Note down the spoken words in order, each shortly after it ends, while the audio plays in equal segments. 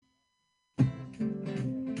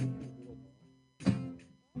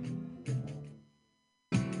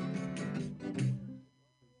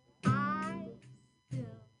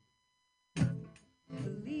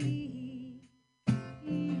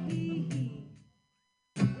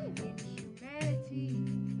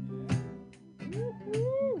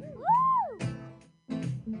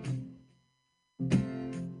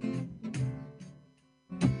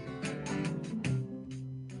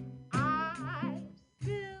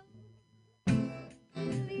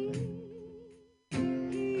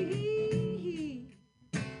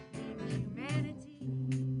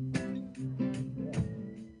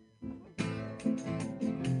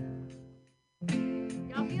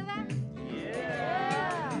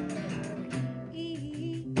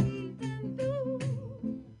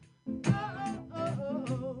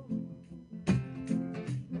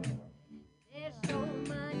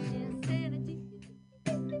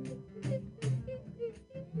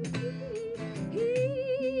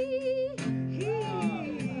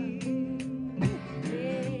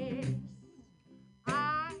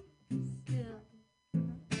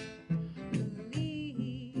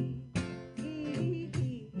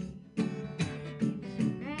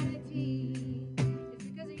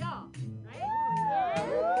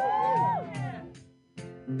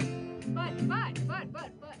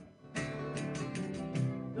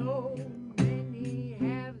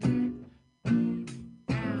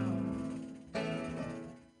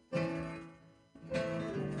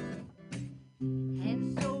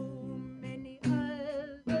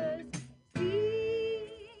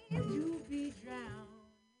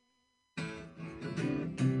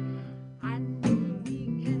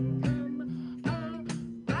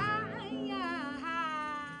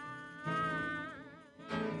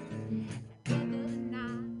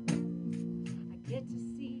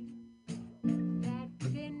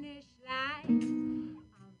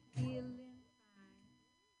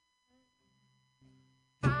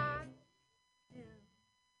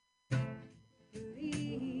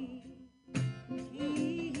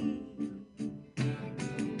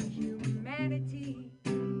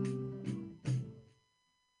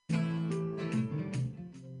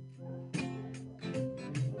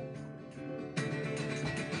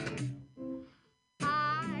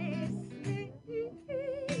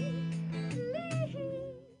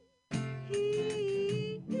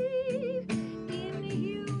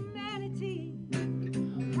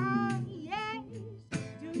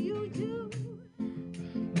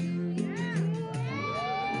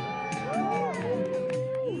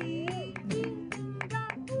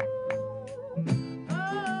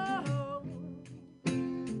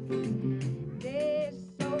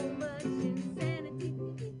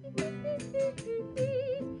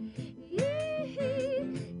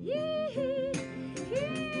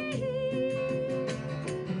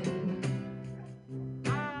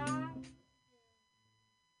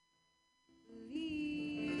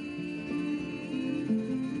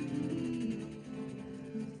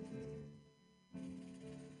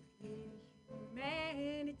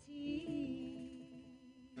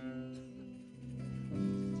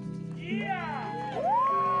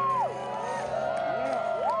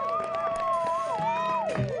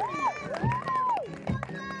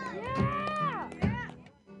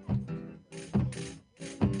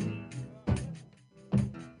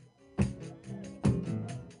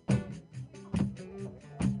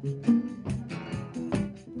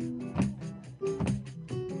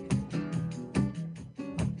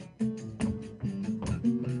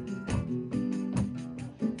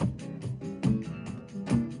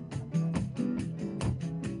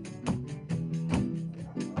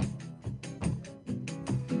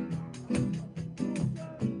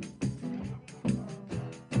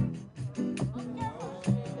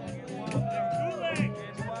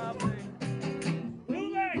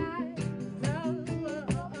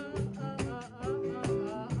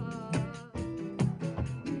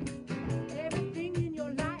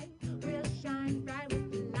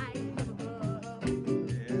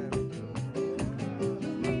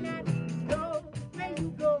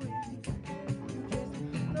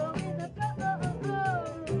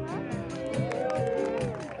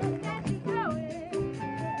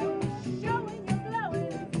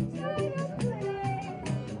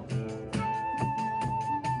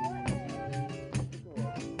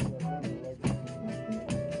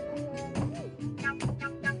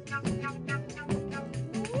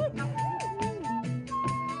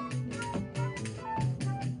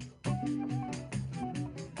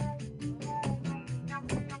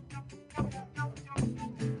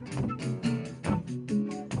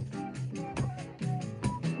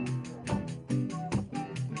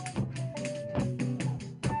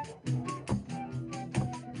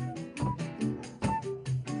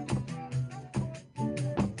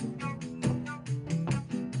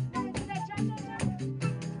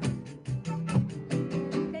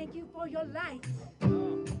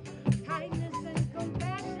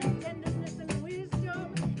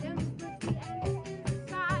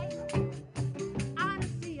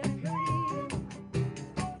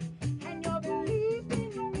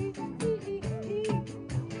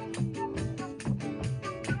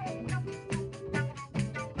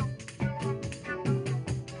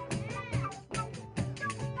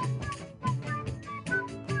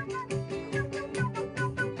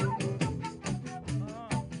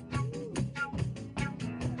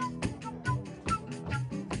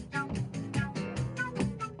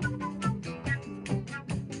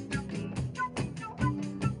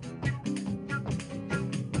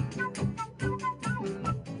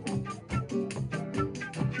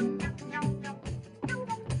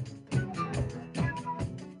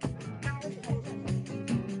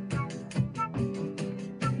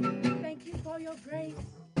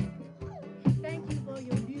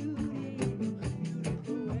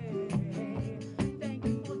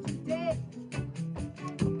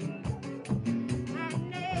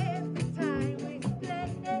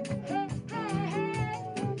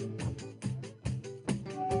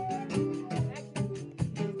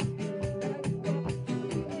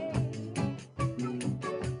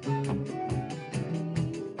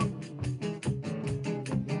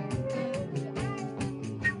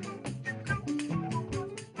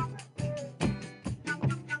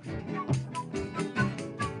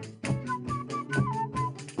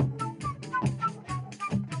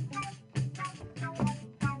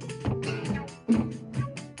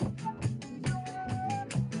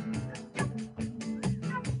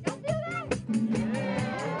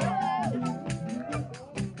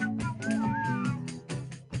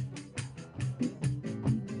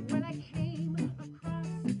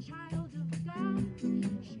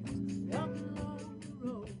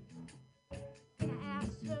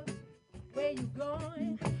you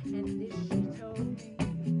going? And this she told me.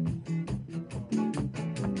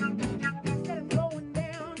 Instead of going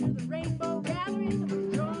down to the rainbow gathering,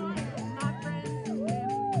 join my friends and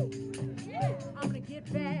family. I'm gonna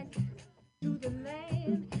get back to the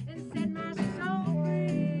land and set my soul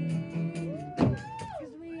free.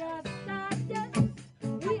 'Cause we are stardust,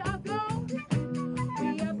 we are gold,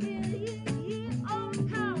 we are billion-year-old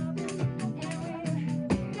carbon, and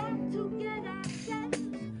we've got to get ourselves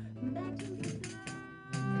back to the stars.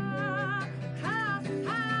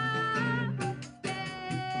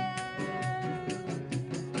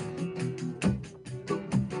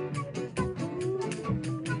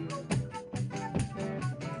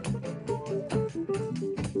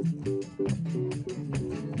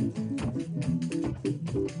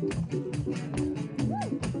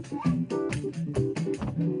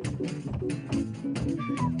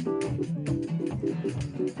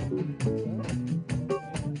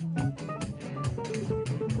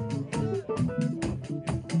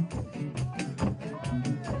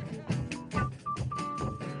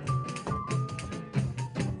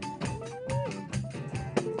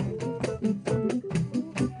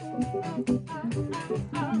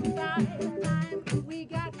 We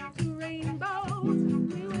got two rainbows.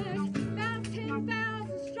 We were about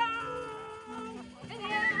 10,000 strong. And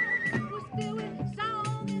yeah, we're still with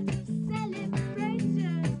song and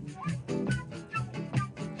celebration. And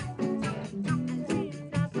when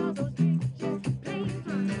I saw those pictures, planes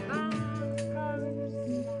on bombcars,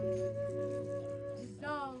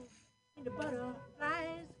 dissolved into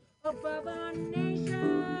butterflies above our nation.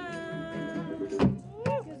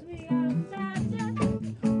 'Cause we are stardust,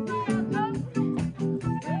 we are gold, we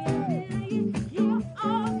are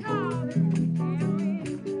billion-year-old carbon, and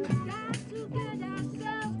we've got to get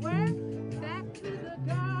ourselves back to the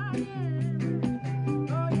garden.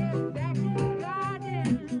 Oh yes, back to the garden.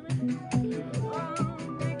 Oh,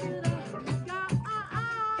 back to the garden.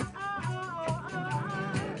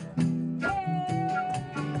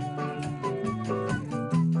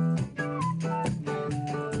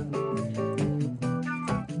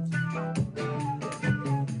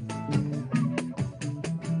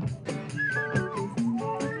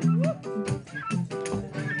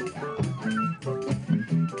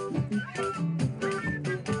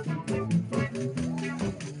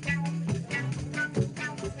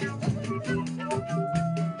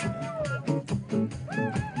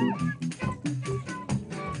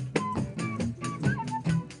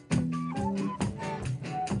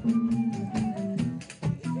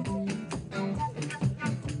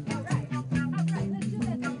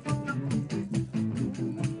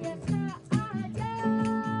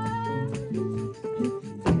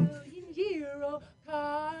 Zero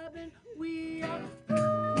carbon, we are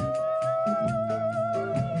caught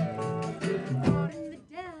in the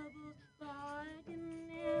devil's bargain,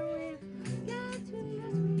 and we've got to,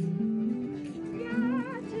 yes, we've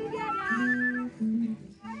got to get out.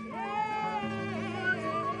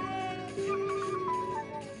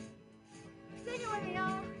 Sing it with me,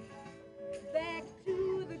 y'all. Back to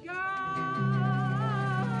the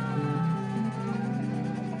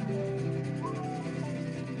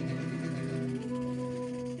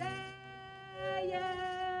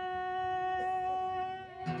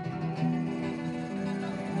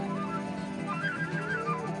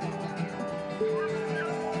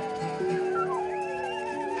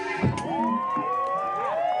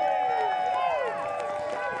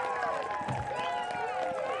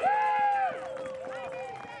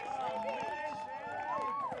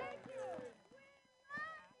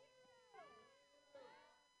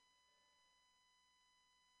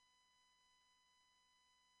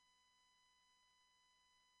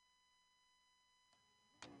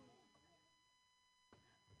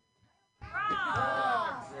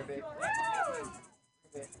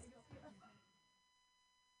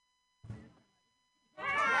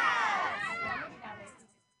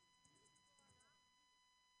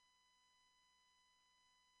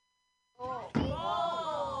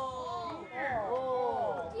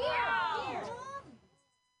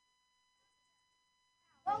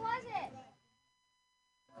What was it?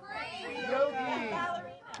 Yogi.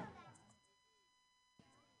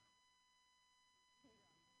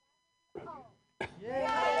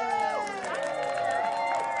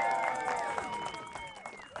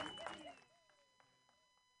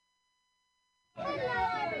 Hello,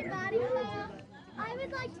 everybody. Hello. I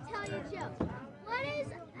would like to tell you a joke. What is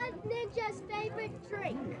a ninja's favorite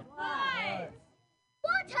drink? What?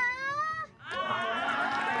 Water!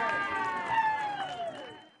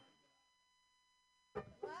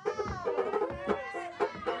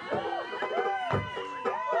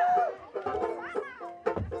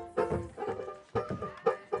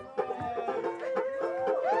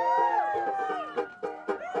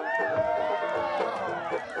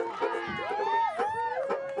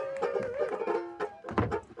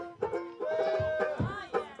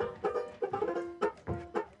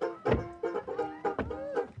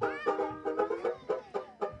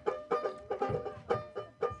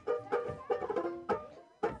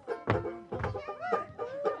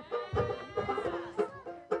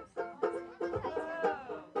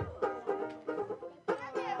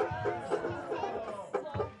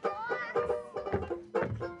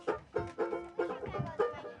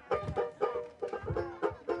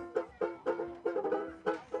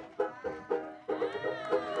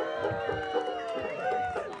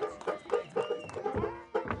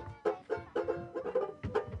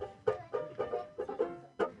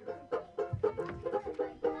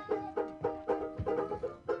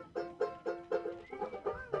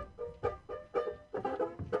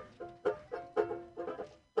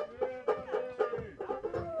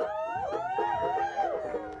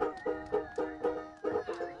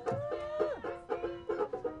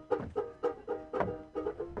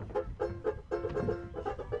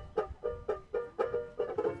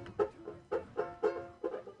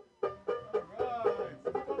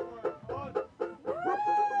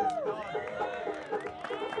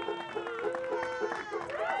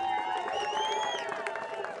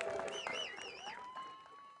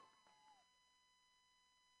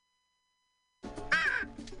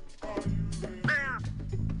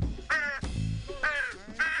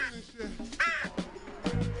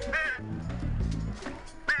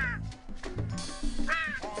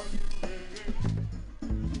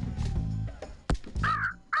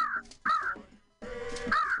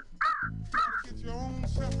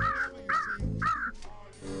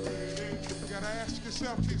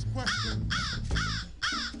 These questions.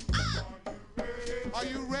 Are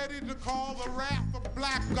you ready to call the wrath of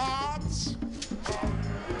black gods,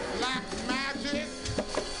 black magic,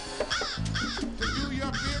 to do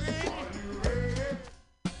your bidding?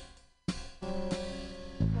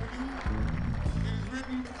 It is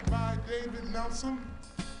written by David Nelson.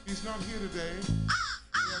 He's not here today.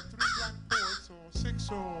 We have 3 black poets, or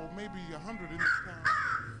 6, or maybe 100 in this town.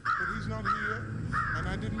 But he's not here, and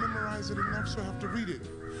I didn't memorize it enough, so I have to read it.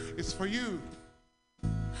 It's for you.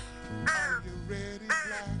 Are you ready,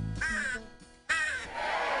 black people?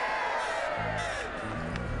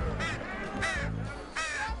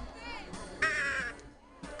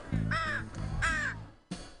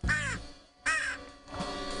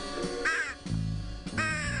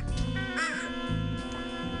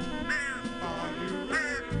 Are you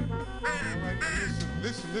ready? All right, now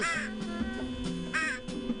listen.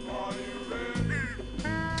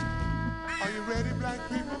 Are you ready, black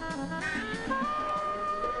people?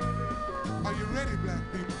 Are you ready, black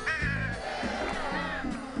people?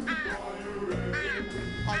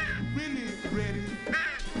 Are you really ready?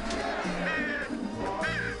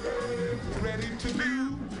 Ready to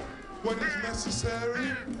do what is necessary?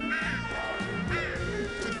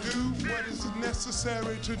 To do what is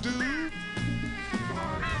necessary to do?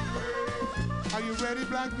 Are you ready,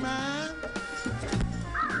 black man?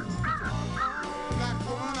 Black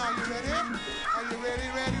woman, are you ready? Are you ready?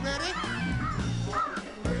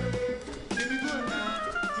 Give me good now.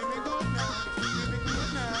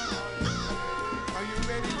 Are you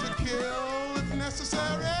ready to kill if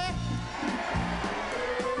necessary?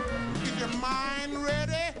 Is your mind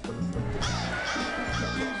ready?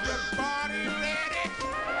 Is your body ready?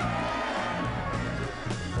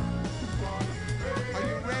 Are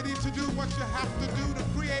you ready to do what you have to do to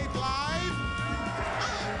create life?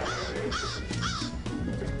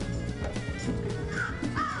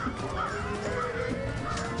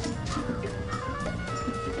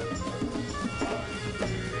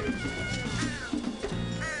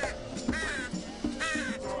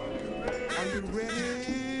 Are you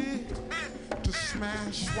ready to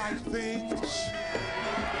smash white things?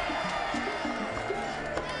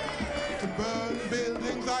 To burn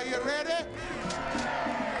buildings? Are you ready?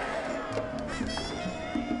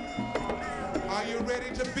 Are you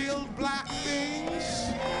ready to build black things?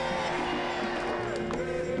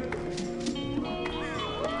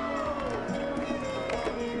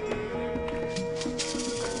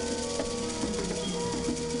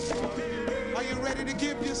 Are you ready to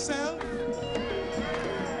give yourself,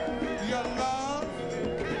 your love,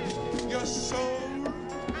 your soul,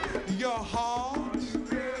 your heart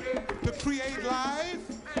to create life?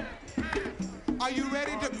 Are you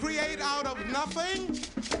ready to create out of nothing?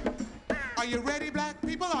 Are you ready, black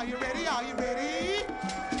people? Are you ready? Are you ready?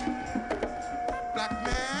 Black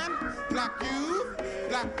man, black youth,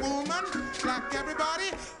 black woman, black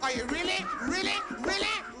everybody. Are you really, really, really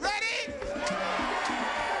ready?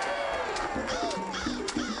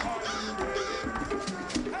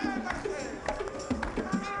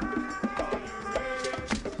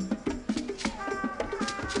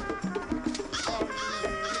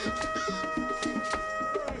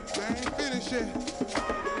 I ain't finished yet.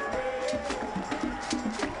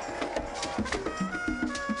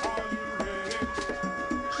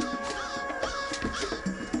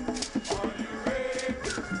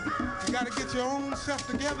 Your own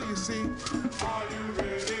self together, you see. Are you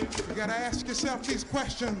ready? You gotta ask yourself these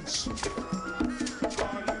questions.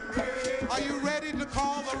 Are you ready to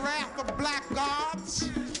call the wrath of black gods,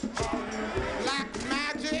 black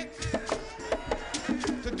magic,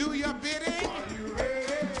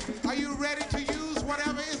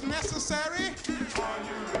 necessary? Are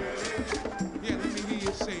you ready? Yeah, let me hear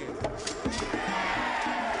you say it.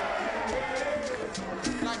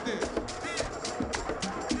 Like this.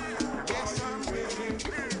 Yes, I'm ready.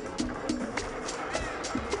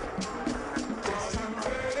 Yes, I'm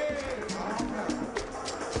ready.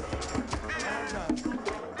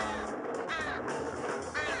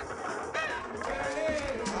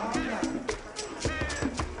 All right.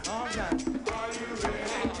 All right. Are you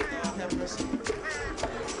ready? Have mercy.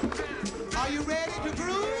 Are you ready to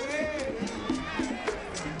groove?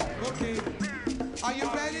 Okay. Are you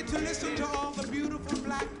ready to listen to all the beautiful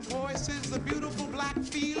black voices, the beautiful black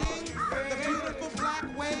feeling, the beautiful black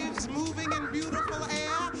waves moving in beautiful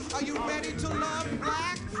air? Are you ready to love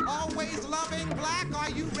black? Always loving black? Are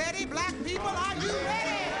you ready, black people? Are you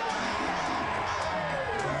ready?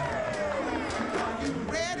 Are you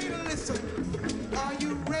ready to listen? Are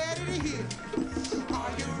you ready to hear?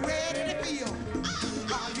 Are you ready to feel?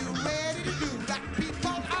 Are you ready to do? Black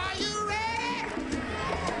people, are you ready?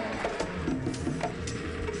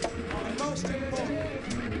 And most important,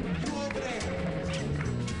 you over there.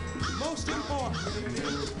 Most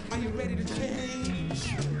important, are you ready to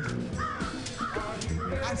change?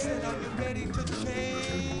 I said, are you ready to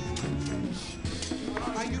change?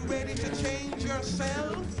 Are you ready to change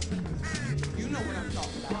yourself? You know what I'm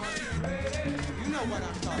talking about. You know what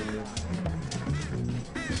I'm talking about.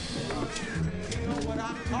 You know what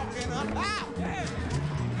I'm talking about.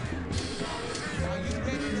 Are you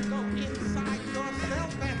ready to go inside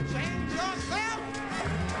yourself and change yourself?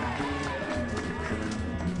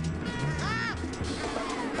 Ah!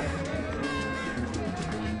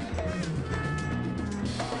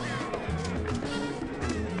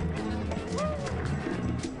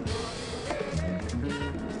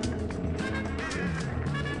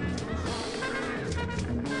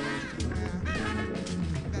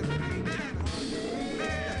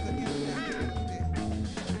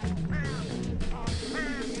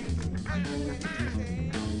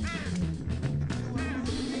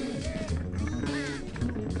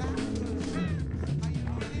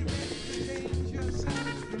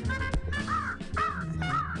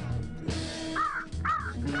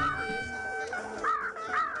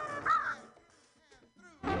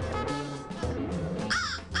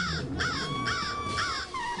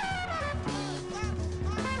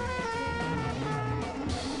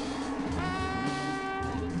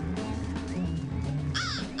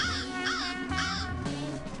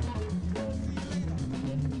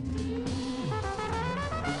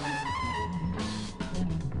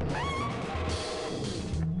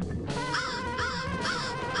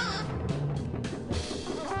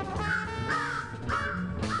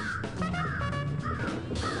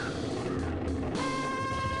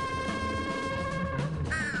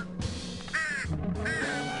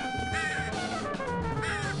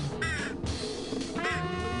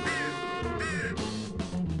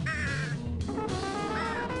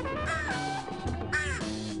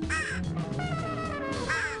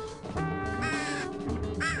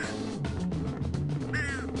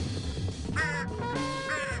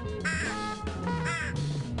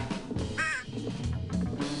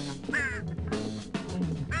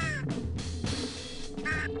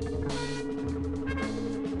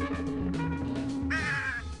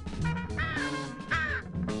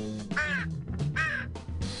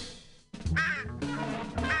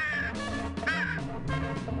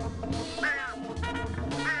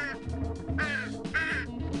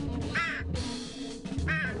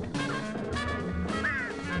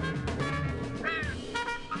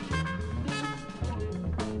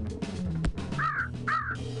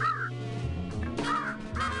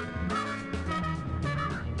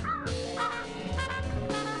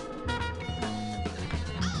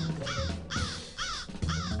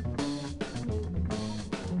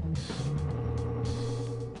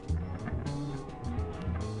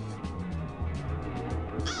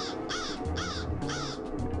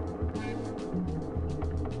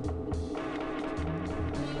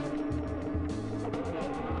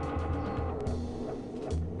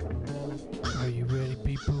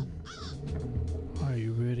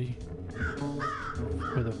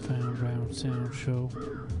 Sound Show.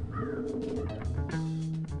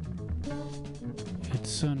 It's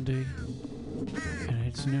Sunday and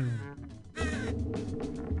it's noon.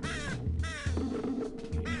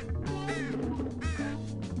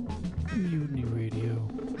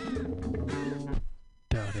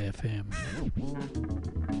 MutinyRadio.fm.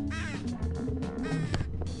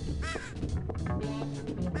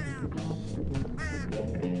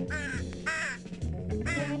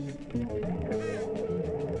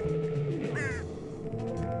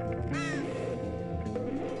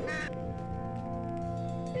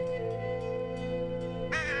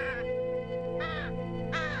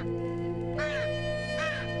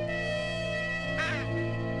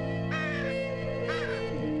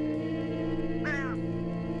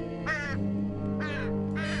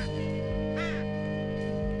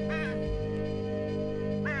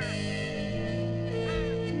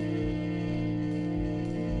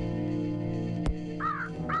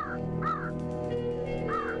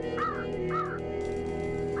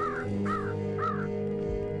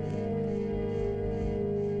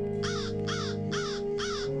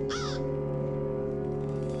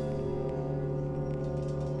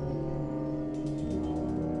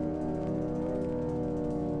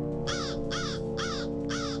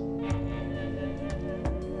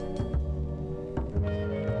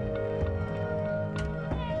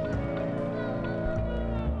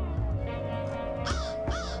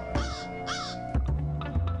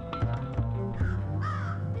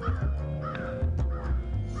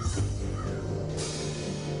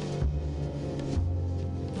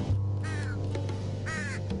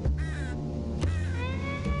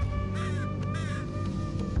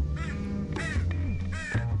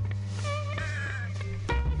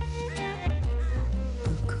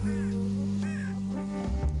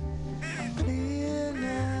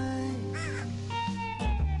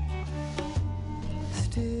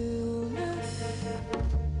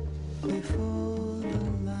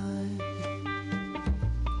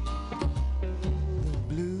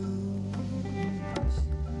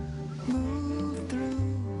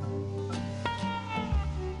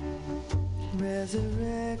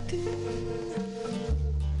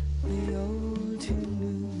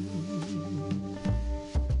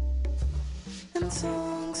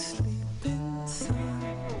 songs sleep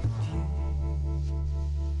inside you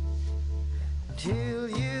till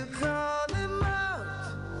you call them out.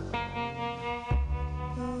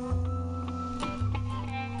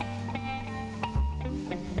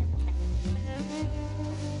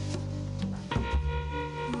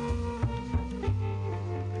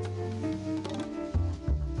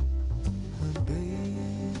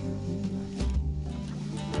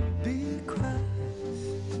 Baby cries,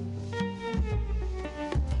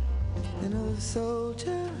 and a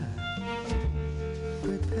soldier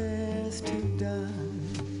prepares to die.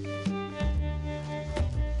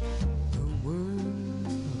 The world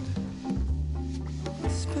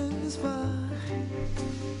spins by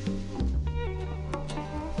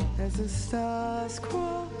as the stars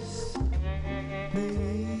cross the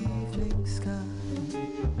evening sky,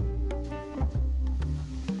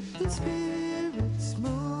 and spirits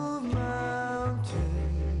move mountains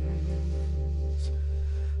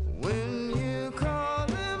when you call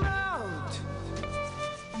them out.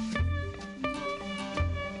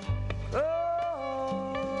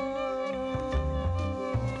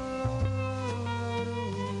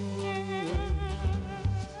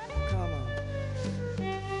 Come on.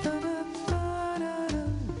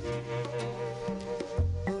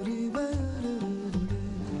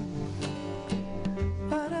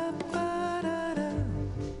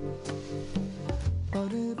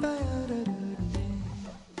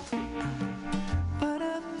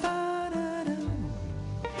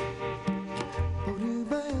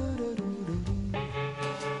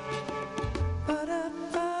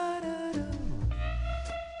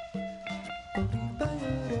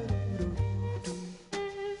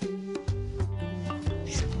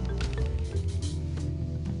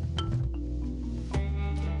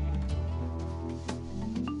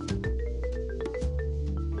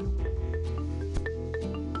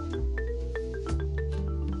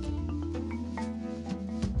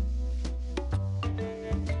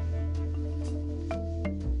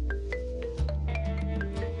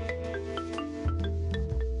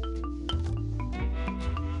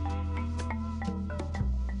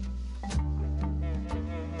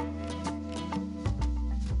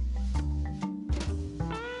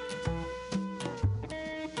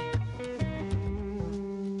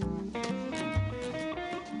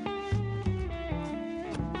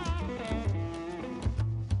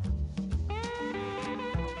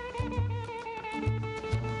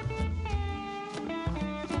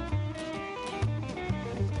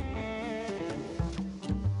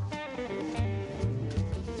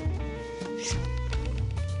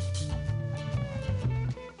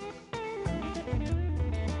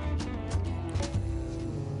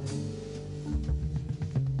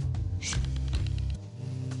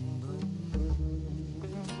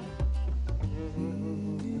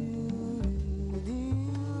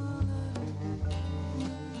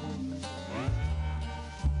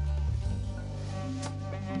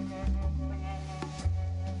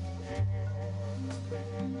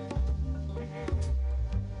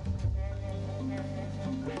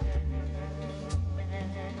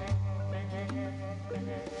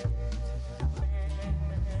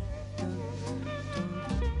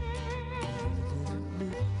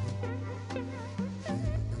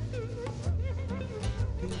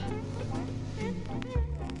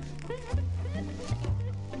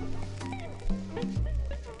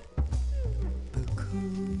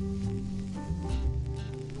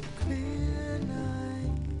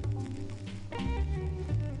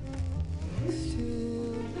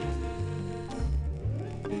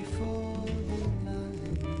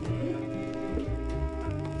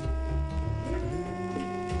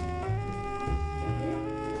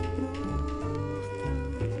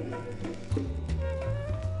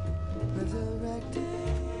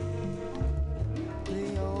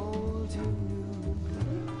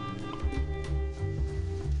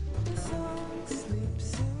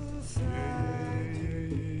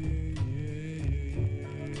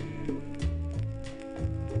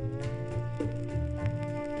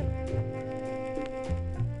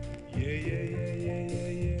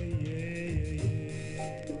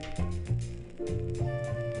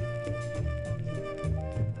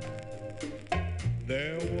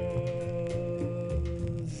 There was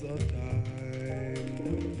a time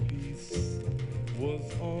when peace was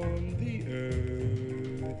on the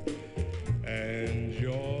earth, and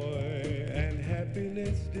joy and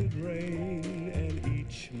happiness did reign, and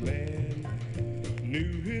each man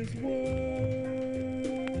knew his worth.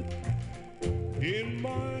 In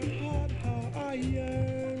my heart, how I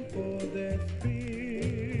yearn for their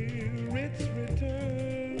spirit's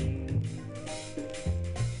return,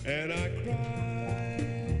 and I cry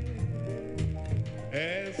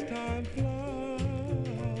time flies.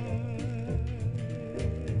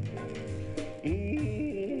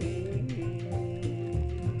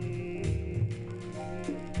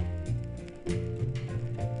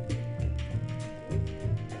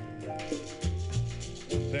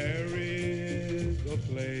 There is a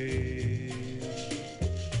place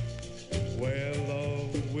where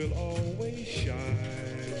love will always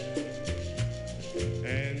shine,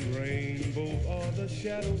 and rainbows are the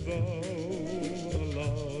shadows of a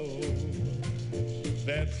love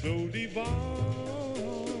that's so divine,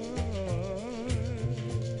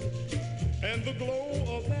 and the glow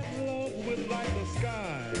of that love will light the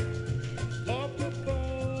sky up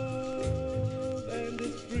above, and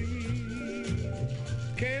it's free.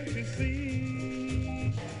 Can't you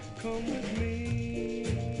see? Come with me.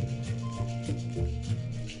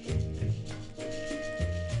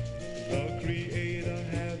 The Creator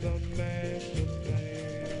has a master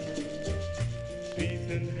plan,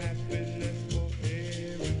 peace and happiness for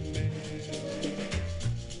every man.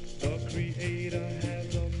 The Creator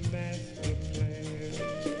has a master plan,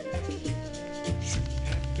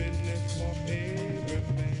 happiness for every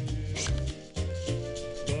man.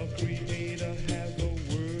 The Creator has a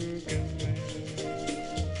working plan,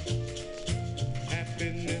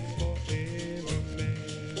 happiness for every man.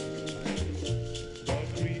 The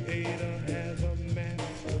Creator has a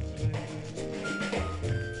master plan,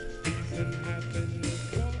 peace and happiness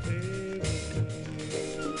for every man.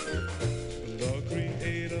 The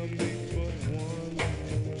Creator makes but one man,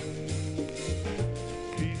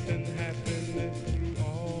 peace and happiness through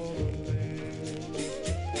all the land.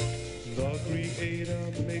 The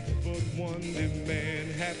Creator makes but one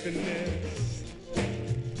demand, happiness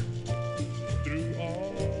through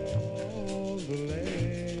all the land.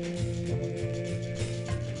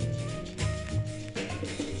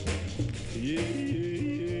 Yeah,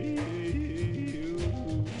 yeah,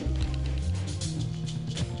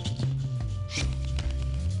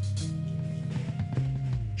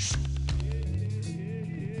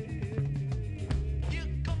 Here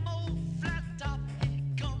come old flat top, he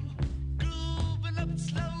come grooving up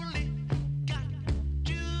slowly. Got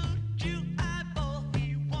juju eyeball,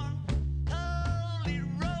 he one holy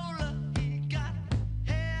roller. He got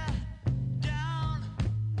hair down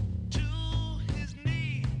to his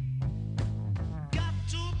knee.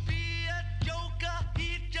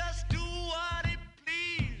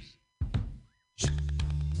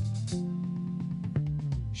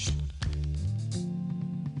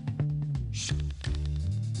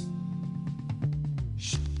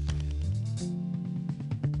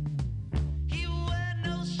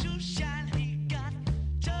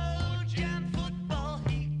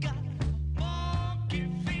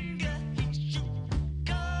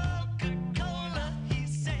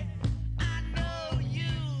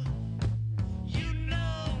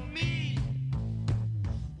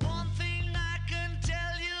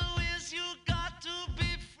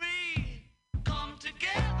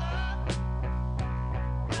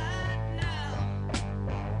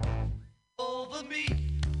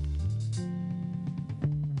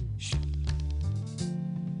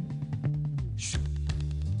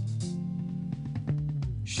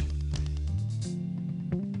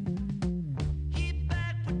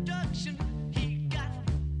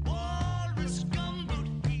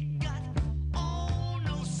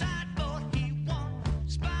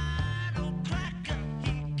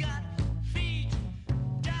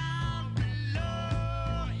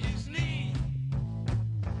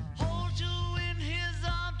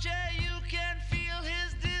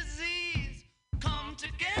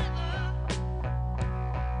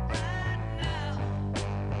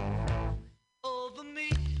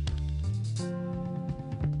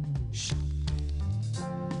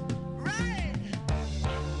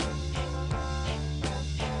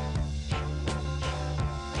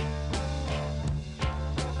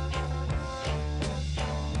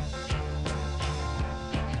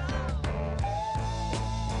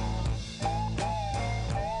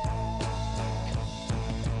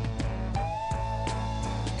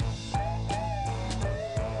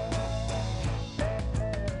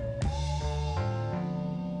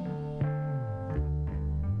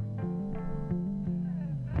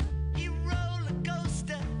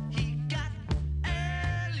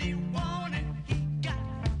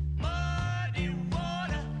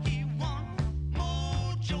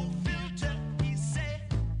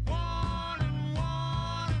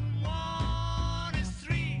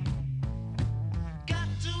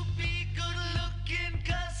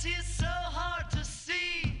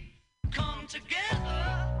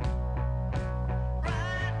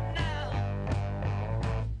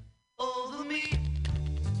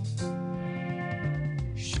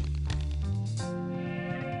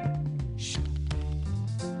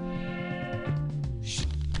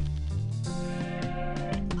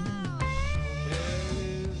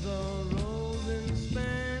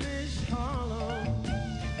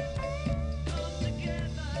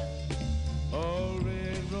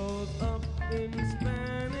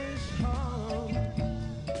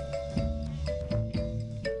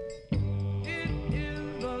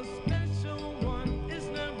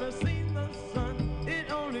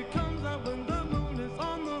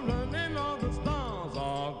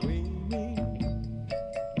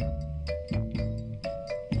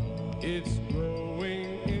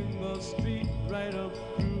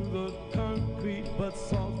 through the concrete, but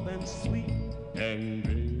soft and sweet and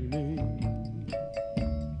dreamy.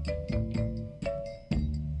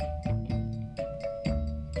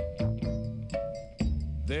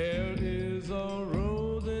 There is a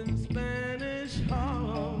rose in Spanish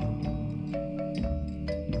Harlem,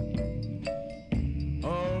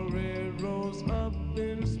 a red rose up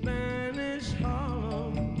in Spanish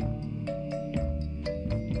Harlem,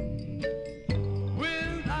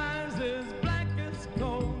 with eyes as black as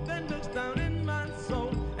coal, then looks down in my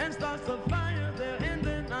soul and starts a fire there, and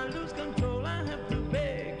then I lose control. I have to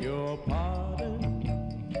beg your pardon.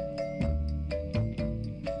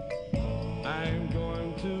 I'm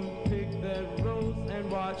going to pick that rose and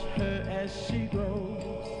watch her as she grows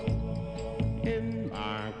in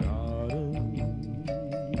my garden.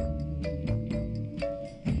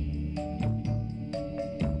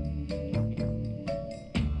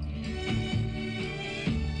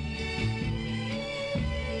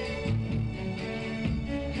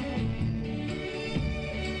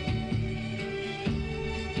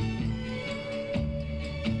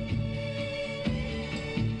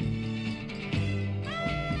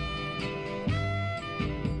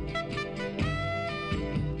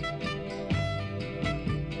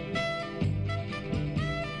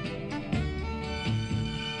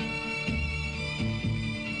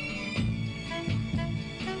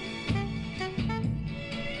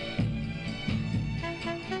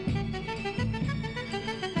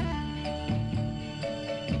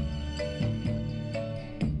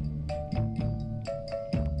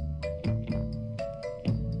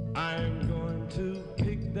 I'm going to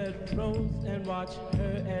pick that rose and watch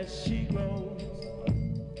her as she grows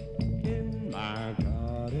in my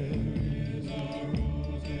garden.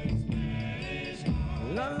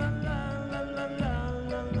 La la la la la la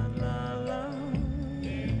la la la la.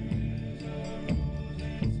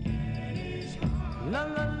 La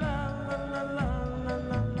la la la la la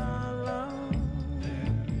la la la.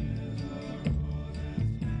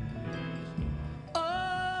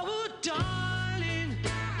 Oh, darling,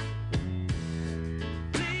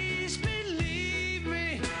 please believe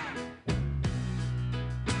me.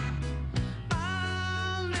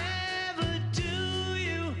 I'll never do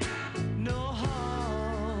you no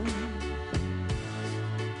harm.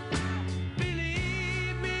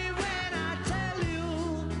 Believe me when I tell you,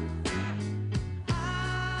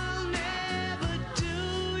 I'll never do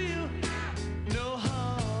you no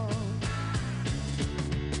harm.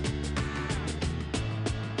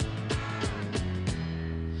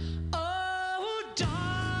 Oh,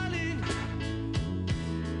 darling,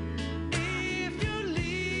 if you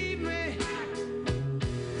leave me,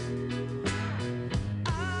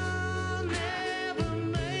 I'll never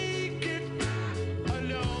make it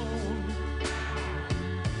alone.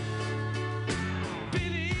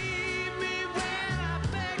 Believe me when I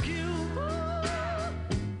beg you,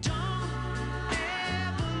 don't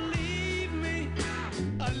ever leave me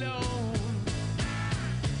alone.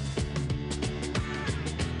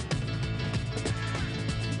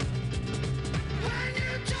 When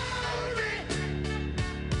you told me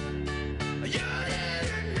you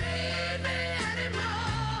didn't need me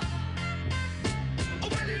anymore,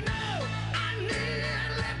 well, you know I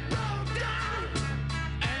nearly broke down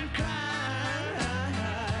and cried.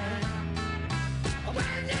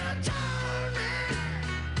 When you told me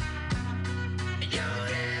you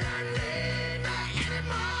didn't need me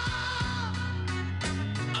anymore,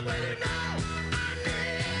 well, you know I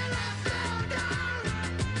nearly broke down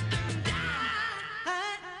and died.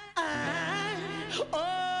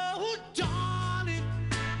 Oh, darling,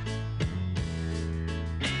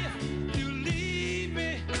 if you leave me,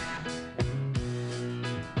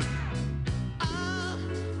 I'll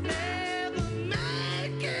never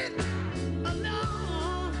make it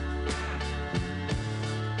alone.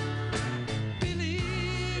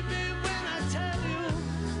 Believe me when I tell you,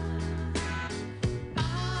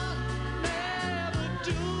 I'll never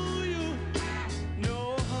do you no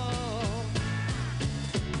harm.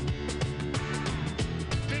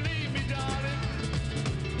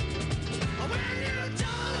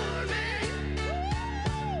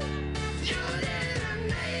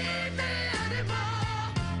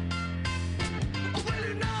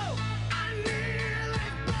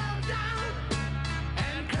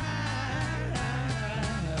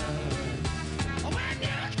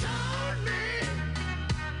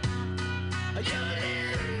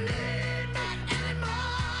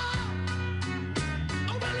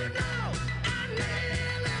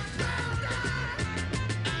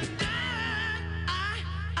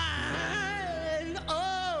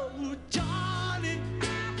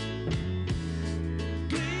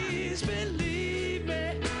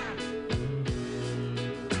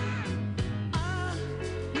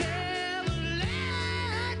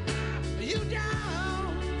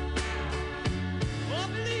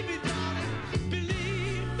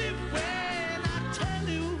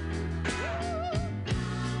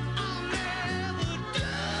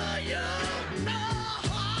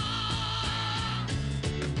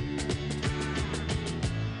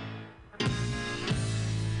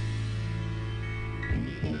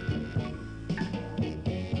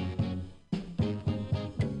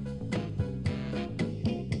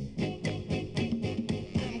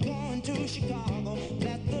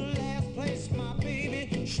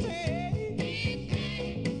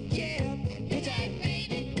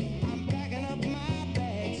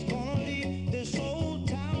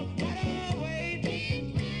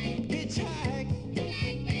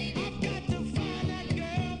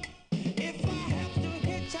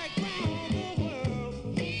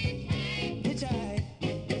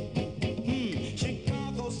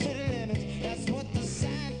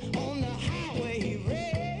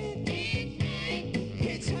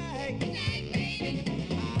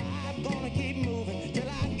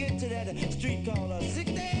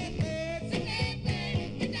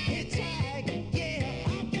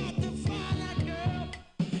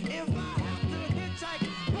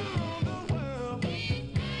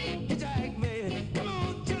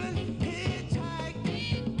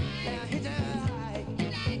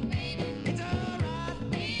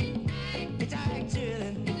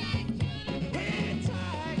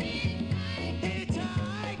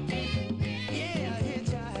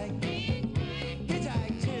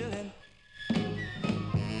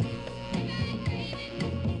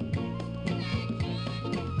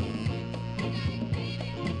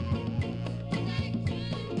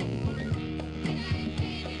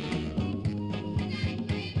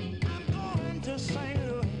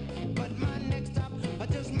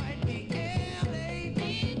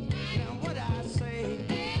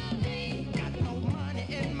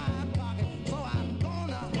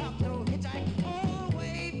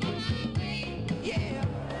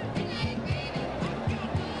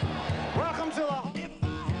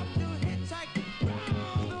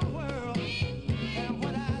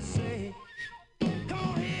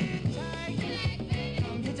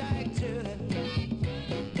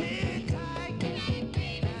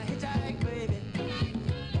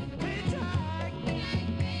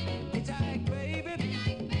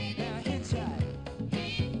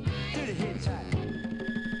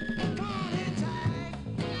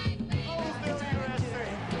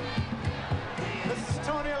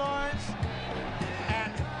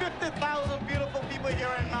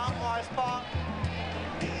 here in Mount Morris Park,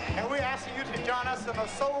 and we're asking you to join us in a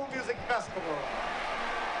soul music festival.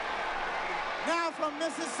 Now from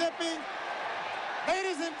Mississippi,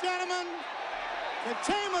 ladies and gentlemen, the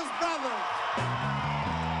Chambers Brothers.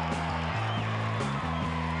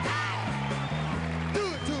 Do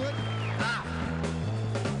it to it.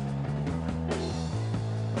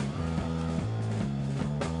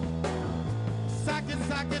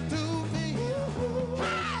 Sock it to me.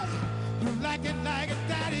 You like it,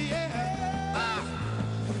 daddy, yeah.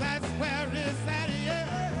 That's where it's at,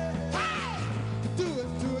 yeah. Do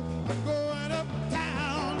it to it. I'm going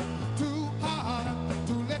uptown to Harlem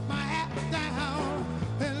to let my hat down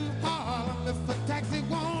in Harlem. If a taxi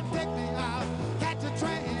won't take me, I'll catch a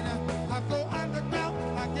train. I'll go underground.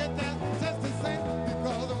 I get there just the same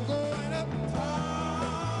because I'm going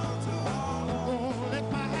uptown to Harlem. I'm gonna let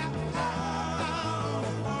my hat down.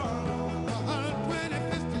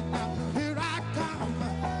 125th Street now. Here I come.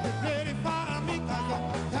 Get ready for me 'cause I'm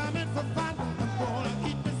coming for fun. I'm gonna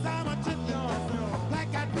eat me some chitlins, black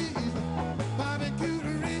eyed peas, barbecue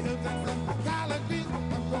ribs, and some collard greens.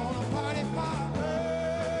 I'm gonna party for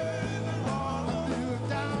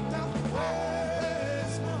downtown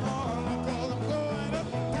West Harlem, 'cause I'm going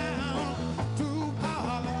uptown to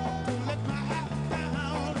Harlem to let my hat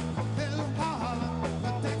down in Harlem.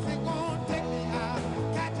 The taxi won't take me out,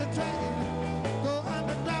 catch a train, go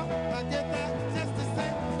underground. I get there just the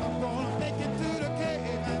same. I'm gonna make it to the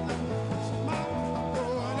cave and smile. I'm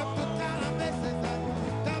going up to town and places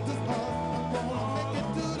down to Sport. I'm gonna make it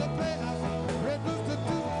to the playhouse, Red Rooster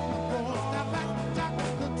too. I'm gonna stop at Jack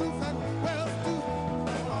the Tooth and Wells too.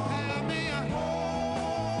 Have me a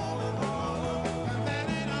and that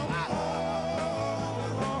ain't a while.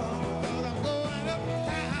 'Cause I'm going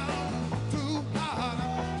uptown to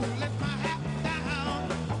Harlem to let my hat down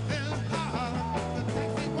in Harlem. The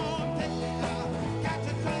taxi won't take me out, catch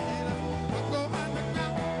a train. I go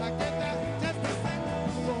underground, I get there just the same.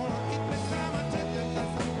 I'm gonna eat me some chicken,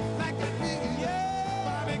 like a pig,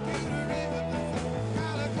 barbecue ribs, and some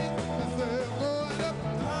collard greens. I say I'm going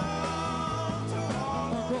uptown to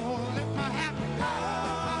Harlem. I'm gonna let my hat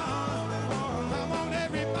down. Come on,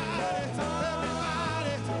 everybody,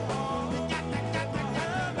 everybody. We got to make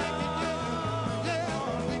it, yeah.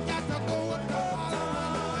 We got to go to Harlem,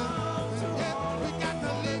 yeah. We got to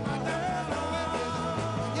leave my down with it,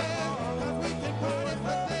 yeah. 'Cause we can party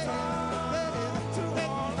for days,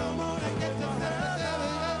 come on and get yourself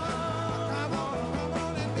together, yeah. Come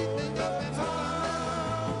on and meet me up in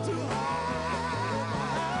Harlem to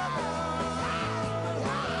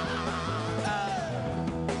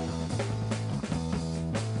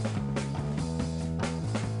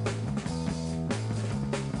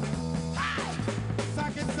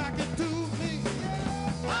Sock it to me.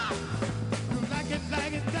 You like it,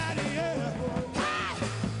 daddy, yeah.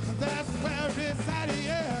 That's where it's at,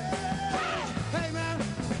 yeah. Hey, man,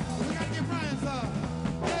 we gotta get Brian some.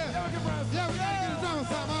 Yeah, we gotta get a drum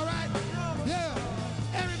some, all right? Yeah,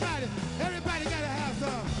 everybody gotta have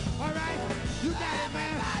some, all right? You got it,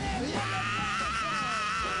 man.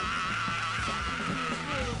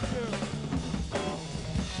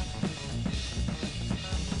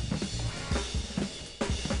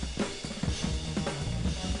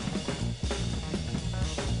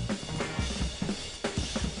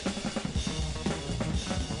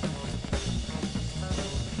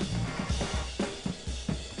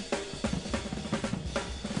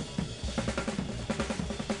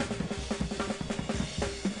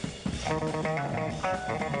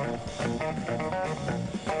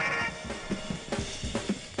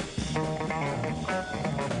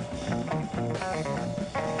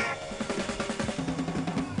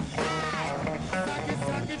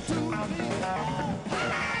 Sock it to me.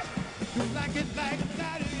 You like it,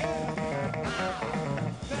 daddy, yeah.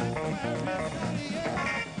 That's where it's at, yeah.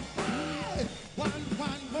 One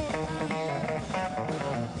more time,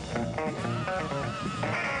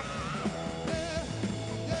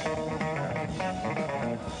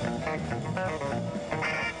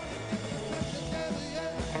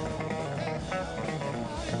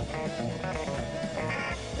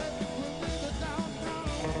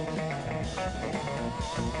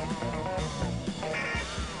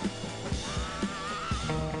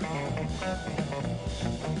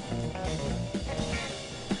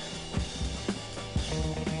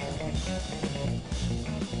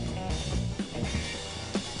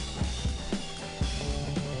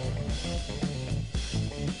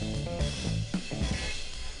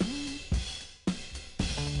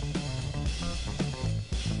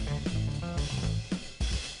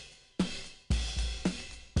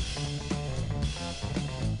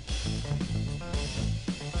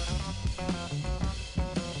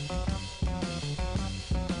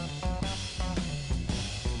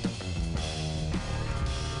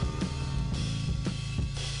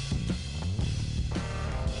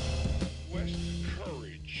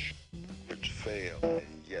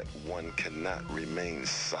 Yet one cannot remain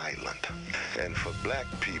silent. And for black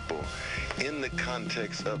people, in the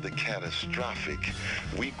context of the catastrophic,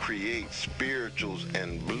 we create spirituals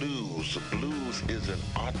and blues. Blues is an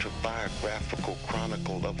autobiographical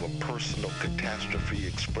chronicle of a personal catastrophe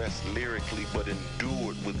expressed lyrically but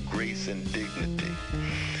endured with grace and dignity.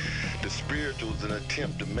 The spiritual is an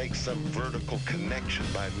attempt to make some vertical connection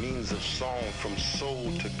by means of song from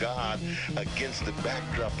soul to God against the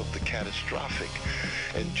backdrop of the catastrophic.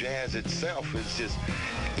 And jazz itself is just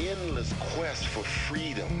endless quest for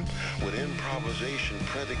freedom with improvisation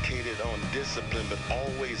predicated on discipline but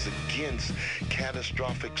always against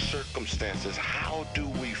catastrophic circumstances. How do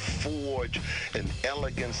we forge an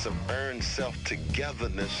elegance of earned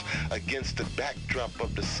self-togetherness against the backdrop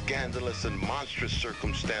of the scandalous and monstrous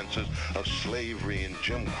circumstances of slavery and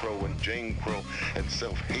Jim Crow and Jane Crow and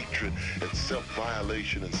self-hatred and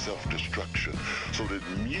self-violation and self-destruction? So that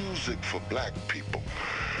music for black people,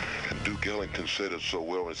 and Duke Ellington said it so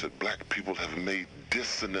well, he said, black people have made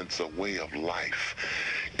dissonance a way of life.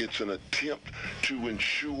 It's an attempt to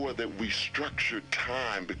ensure that we structure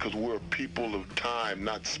time, because we're a people of time,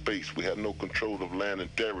 not space. We have no control of land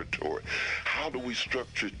and territory. How do we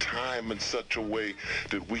structure time in such a way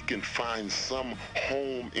that we can find some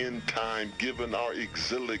home in time given our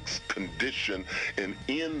exilic condition? And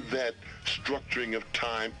in that structuring of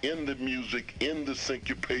time, in the music, in the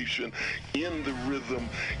syncopation, in the rhythm,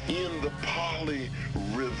 in the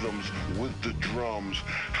polyrhythms with the drums,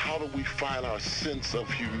 how do we find our sense of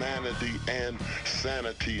humanity and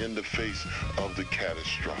sanity in the face of the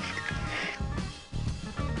catastrophic?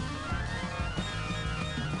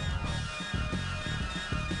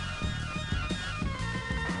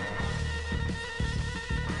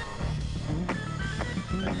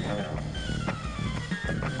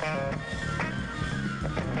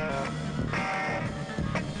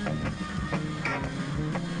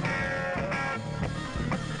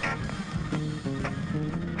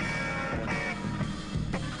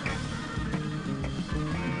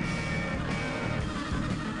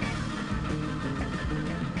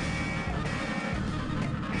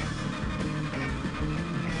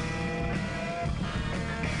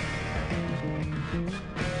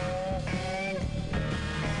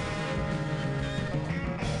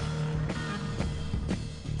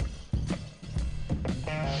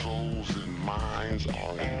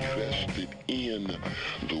 Are invested in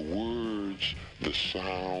the words, the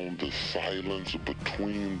sound, the silence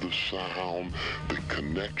between the sound, the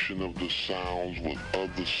connection of the sounds with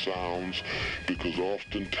other sounds, because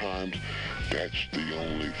oftentimes that's the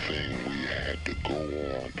only thing we had to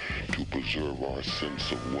go on to preserve our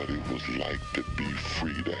sense of what it was like to be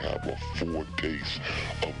free, to have a foretaste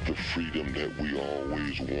of the freedom that we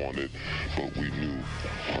always wanted, but we knew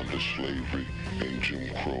under slavery and Jim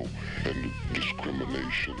Crow and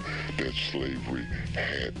discrimination that slavery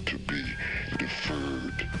had to be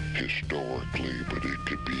deferred historically, but it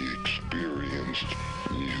could be experienced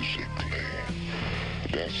musically.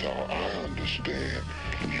 That's how I understand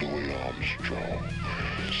Louis Armstrong,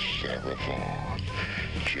 Sarah Vaughan,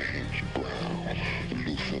 James Brown,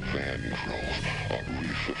 Luther Vandross,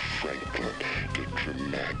 Aretha Franklin, the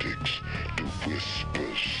Dramatics, the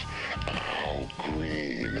Whispers, Al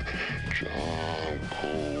Green, John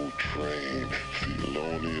Coltrane,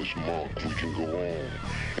 Thelonious Monk. We can go on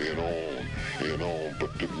and on and on,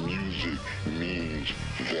 but the music means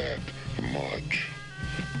that much.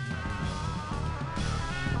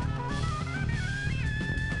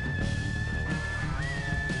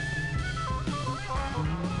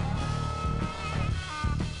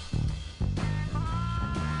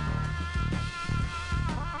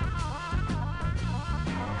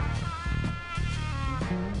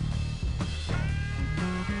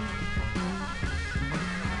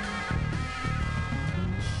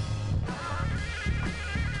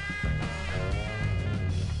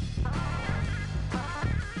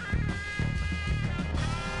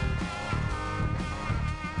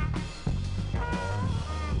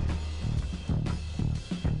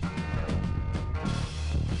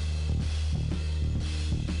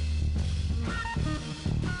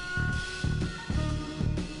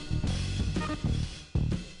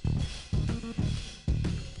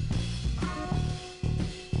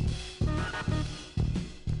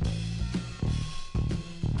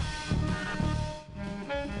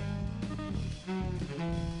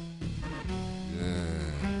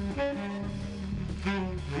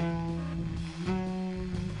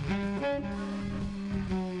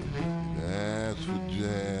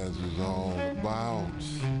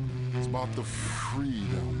 The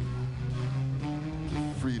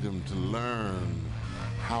freedom to learn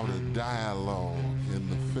how to dialogue in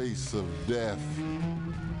the face of death,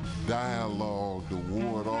 dialogue to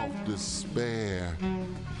ward off despair,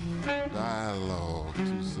 dialogue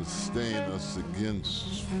to sustain us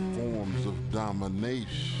against forms of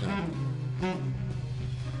domination.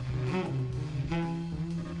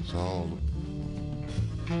 It's all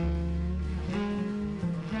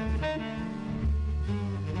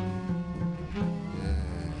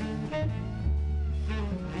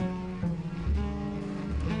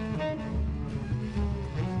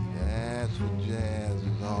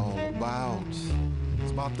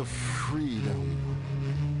the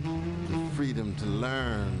freedom to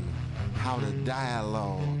learn how to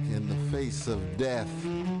dialogue in the face of death,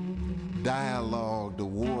 dialogue to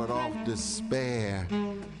ward off despair,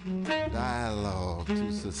 dialogue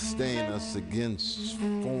to sustain us against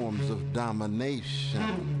forms of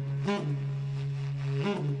domination.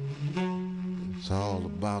 It's all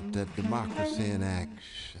about that democracy in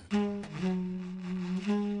action.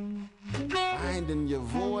 Finding your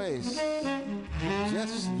voice,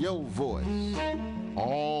 just your voice.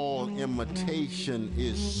 All imitation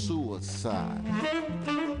is suicide.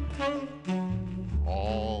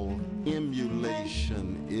 All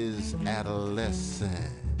emulation is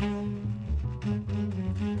adolescent.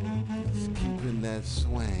 It's keeping that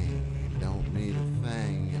swing. Don't mean a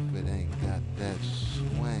thing if it ain't got that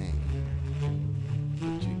swing.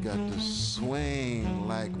 But you got to swing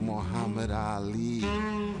like Muhammad Ali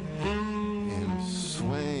and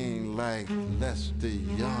swing like Lester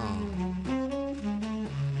Young.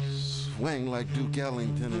 Swing like Duke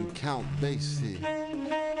Ellington and Count Basie.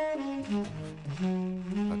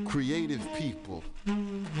 A creative people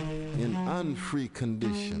in unfree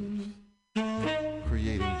conditions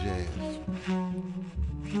creating jazz.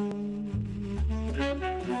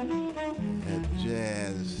 That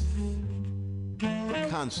jazz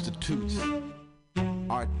constitutes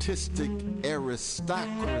artistic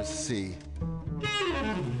aristocracy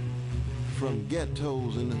from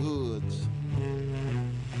ghettos and hoods,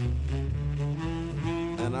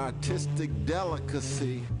 an artistic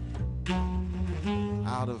delicacy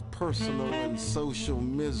out of personal and social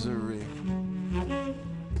misery,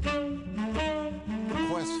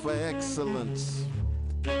 quest for excellence,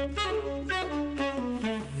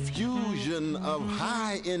 fusion of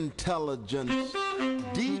high intelligence,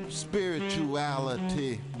 deep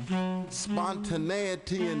spirituality,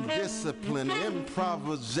 spontaneity and discipline,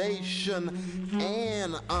 improvisation,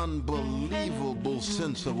 and unbelievable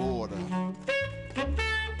sense of order.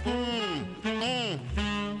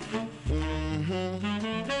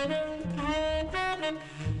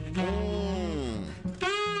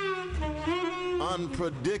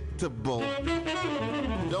 Unpredictable,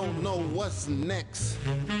 don't know what's next,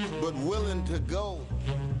 but willing to go,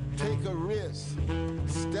 take a risk,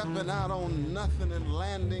 stepping out on nothing and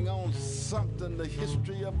landing on something. The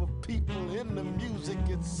history of a people in the music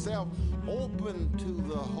itself, open to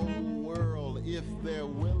the whole world if they're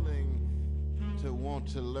willing to want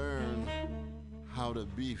to learn how to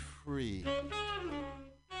be free,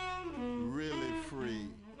 really free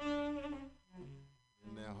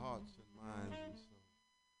in their hearts and minds and souls.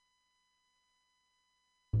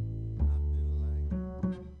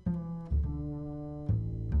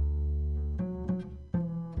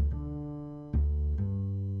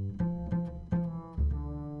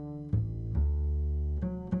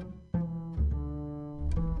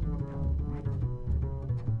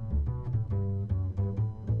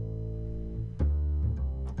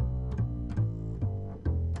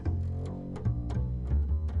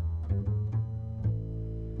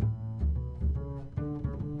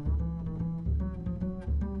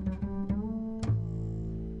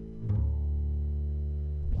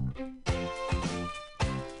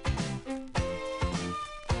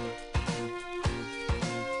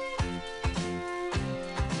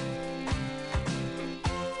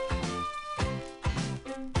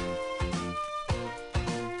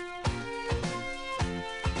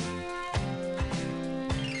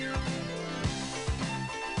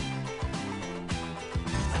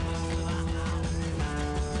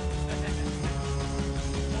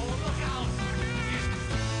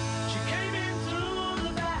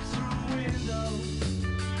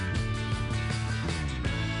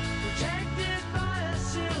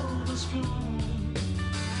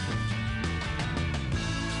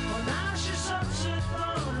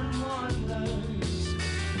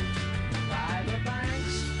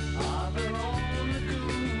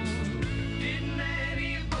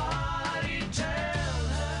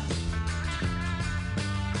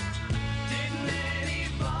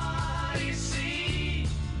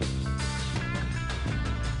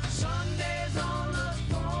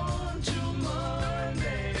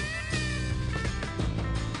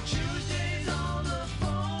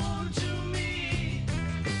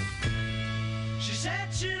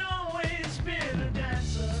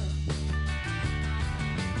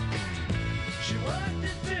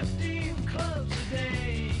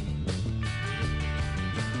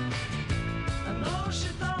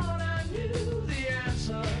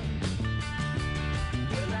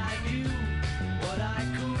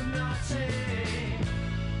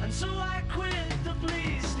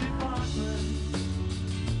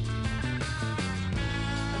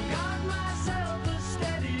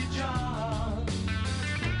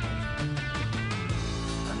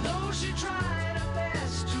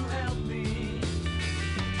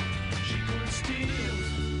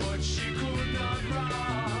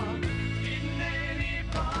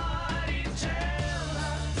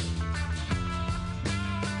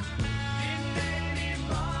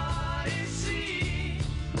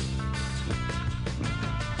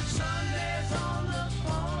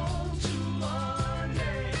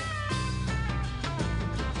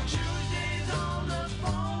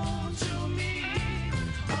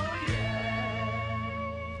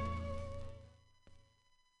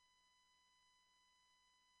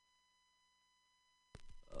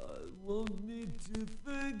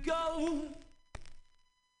 difficult.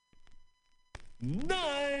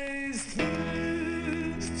 Nice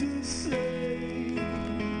things to say.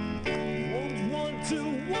 Won't want to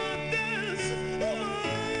walk this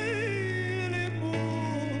way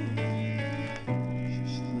anymore.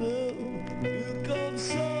 Now here comes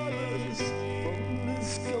solace. From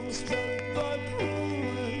this comes strength I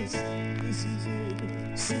promise. This is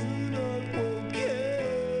it. Soon I won't care.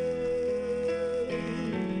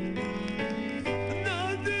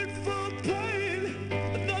 Nothing for pain,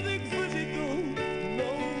 nothing physical,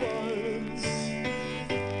 no violence.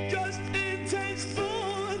 Just intense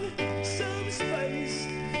fun, some space,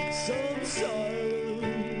 some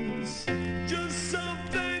silence. Just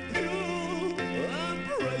something pure and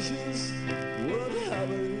precious, worth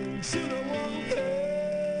having. Soon I won't care.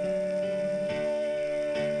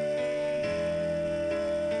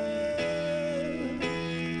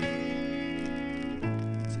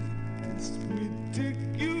 This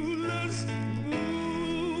ridiculous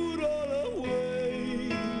mood all away.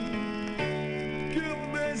 Give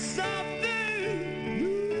me something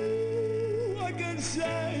new I can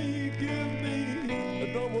say. Give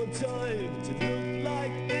me no more time to look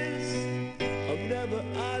like this. I'll never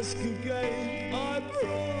ask again, I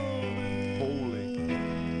promise. Holy.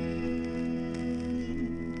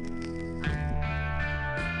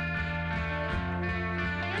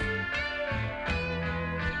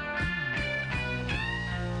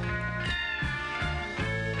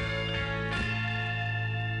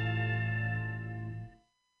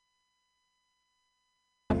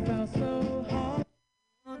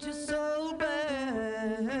 Want you so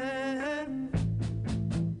bad.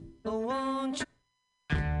 I want you.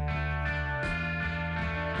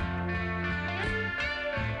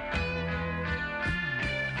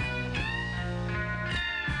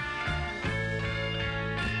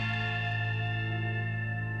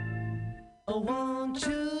 I want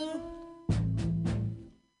you.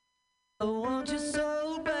 I want you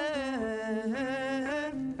so bad.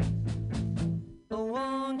 I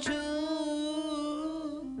want you.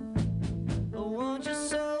 I want you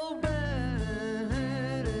so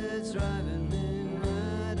bad. It's driving me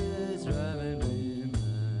mad. It's driving me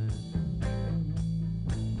mad.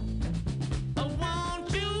 I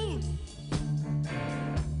want you.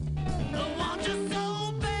 I want you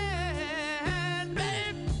so bad,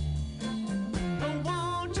 babe. I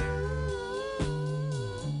want you.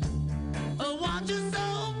 I want you so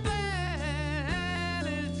bad.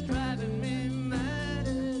 It's driving me mad.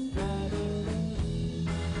 It's driving me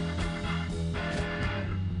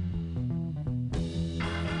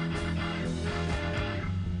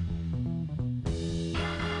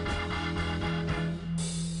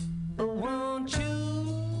I want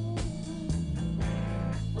you.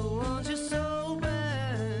 I want you so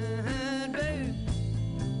bad, babe.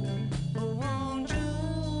 I want you.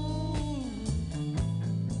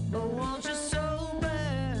 I want you so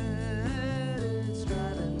bad. It's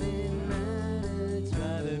driving me mad. It's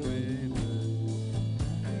driving me mad.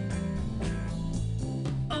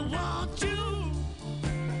 I want you.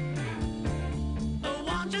 I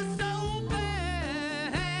want you so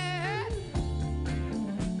bad.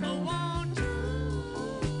 I want you.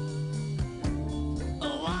 I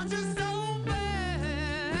want you so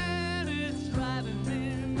bad. It's driving me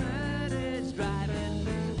mad. It's driving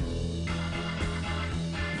me.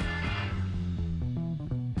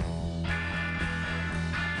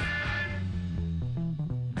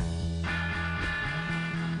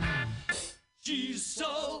 She's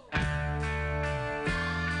so.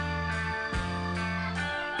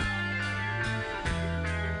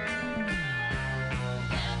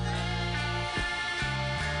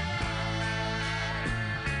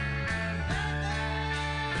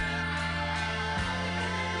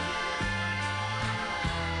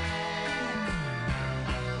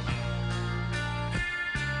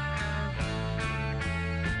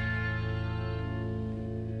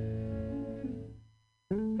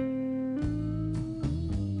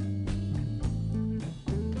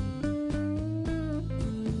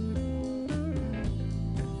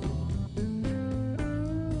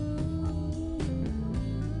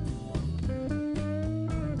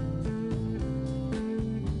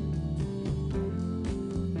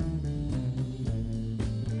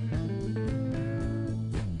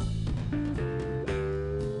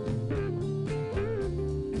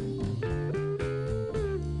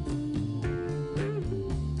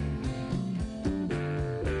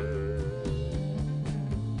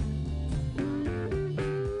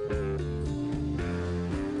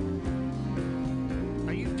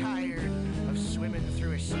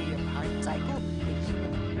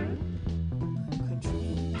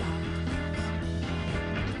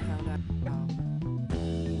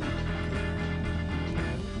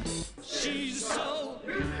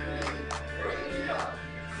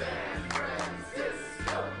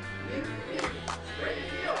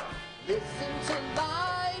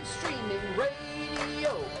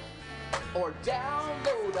 or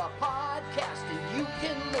download a podcast and you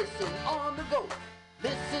can listen on the go.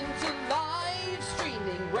 Listen to live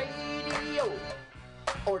streaming radio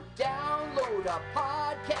or download a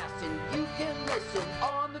podcast and you can listen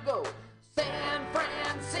on the go. San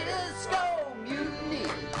Francisco Mutiny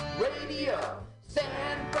Radio.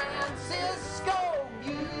 San Francisco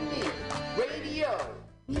Mutiny Radio.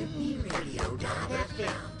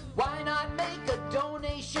 MutinyRadio.fm. Why not make a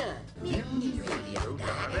donation?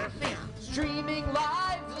 MutinyRadio.fm. Streaming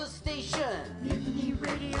live the station.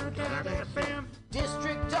 MutinyRadio.fm.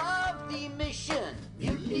 District of the Mission.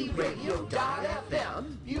 MutinyRadio.fm.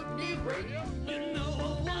 Mutiny Radio. You know I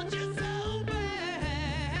want you so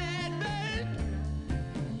bad, babe.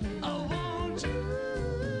 I want you.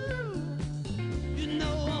 You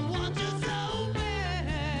know I want you so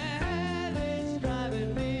bad. It's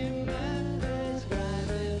driving me mad. It's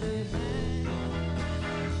driving me mad.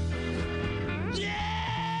 Yeah.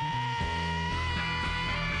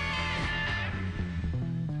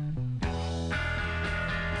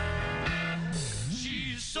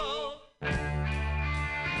 She's so.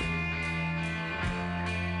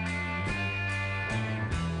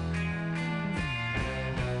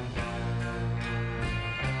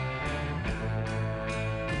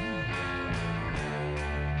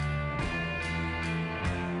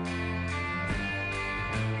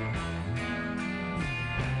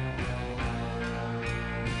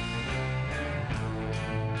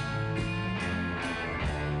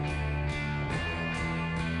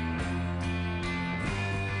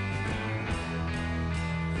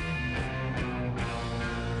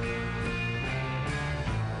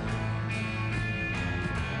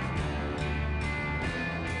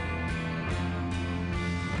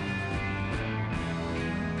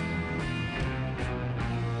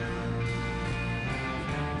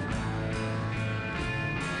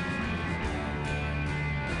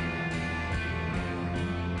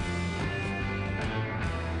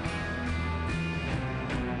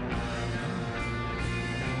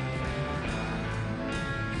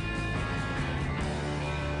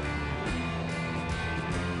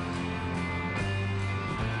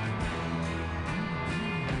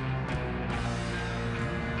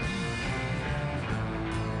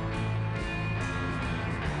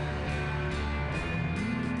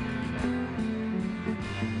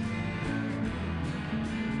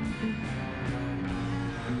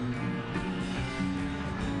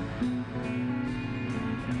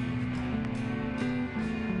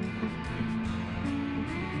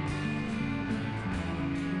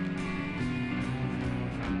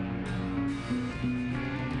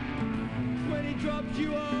 When he drops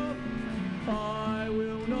you off, I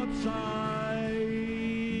will not say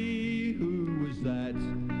who was that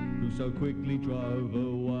who so quickly drove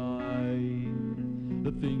away.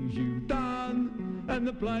 The things you've done and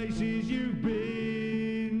the places you've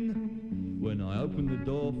been. When I open the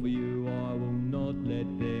door for you, I will not let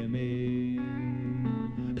them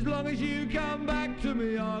in. As long as you come back to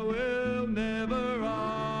me, I will never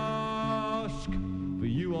ask. For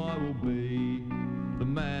you I will be the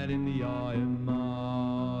man in the iron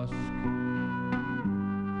mask.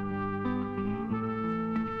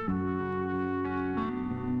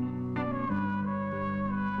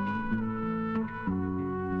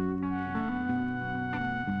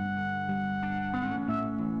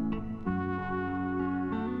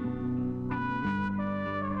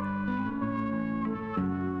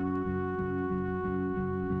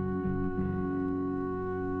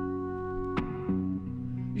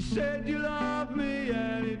 You said you loved me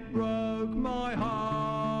and it broke my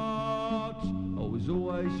heart. I was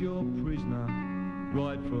always your prisoner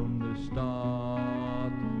right from the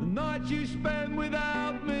start. The nights you spent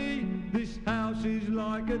without me, this house is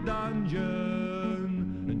like a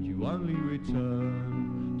dungeon, and you only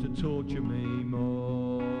return to torture me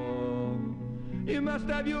more. You must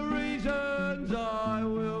have your reasons, I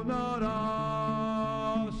will not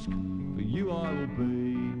ask. For you I will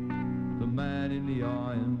be the man in the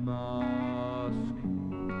iron mask.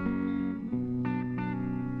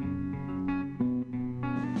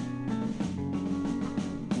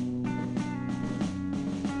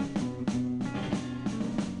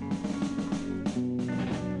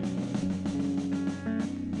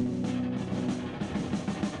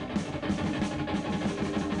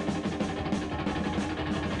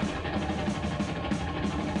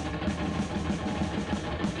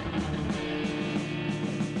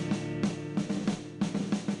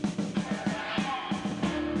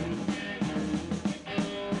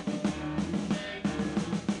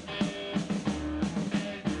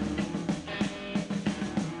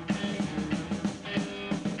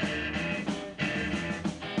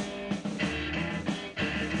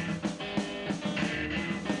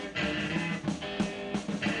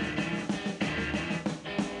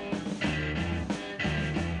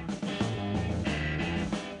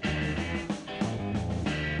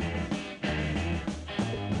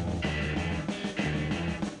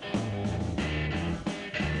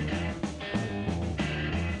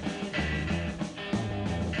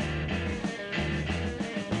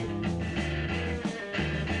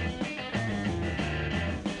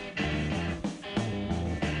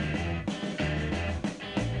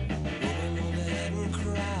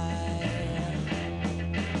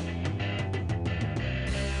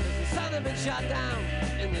 shot down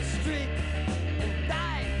in the street and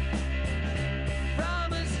died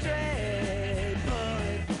from a stray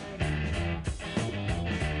bullet.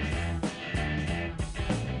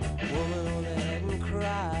 Woman on the head and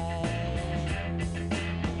cried.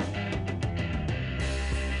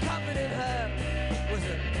 Comforting her was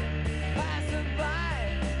a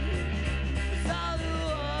passerby. Saw the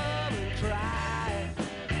woman cry.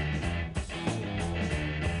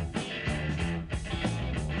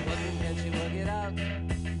 Wondering can she work it out?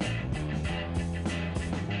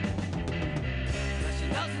 Now she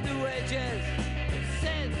knows that the wages of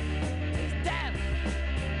sin is death,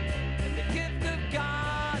 and the gift of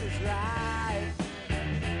God is life.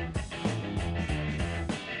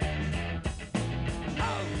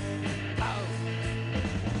 Oh, oh,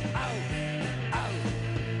 oh, oh,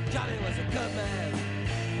 Johnny was a good man.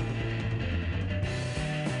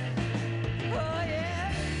 Oh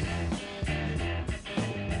yeah.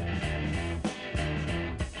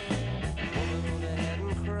 Woman on the head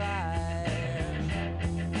and cried.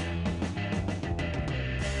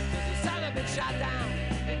 There's a son been shot down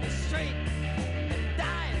in the street and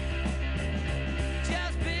died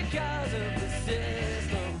just because of the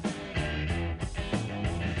system.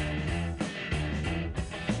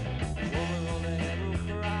 Woman on the head and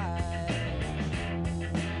cried.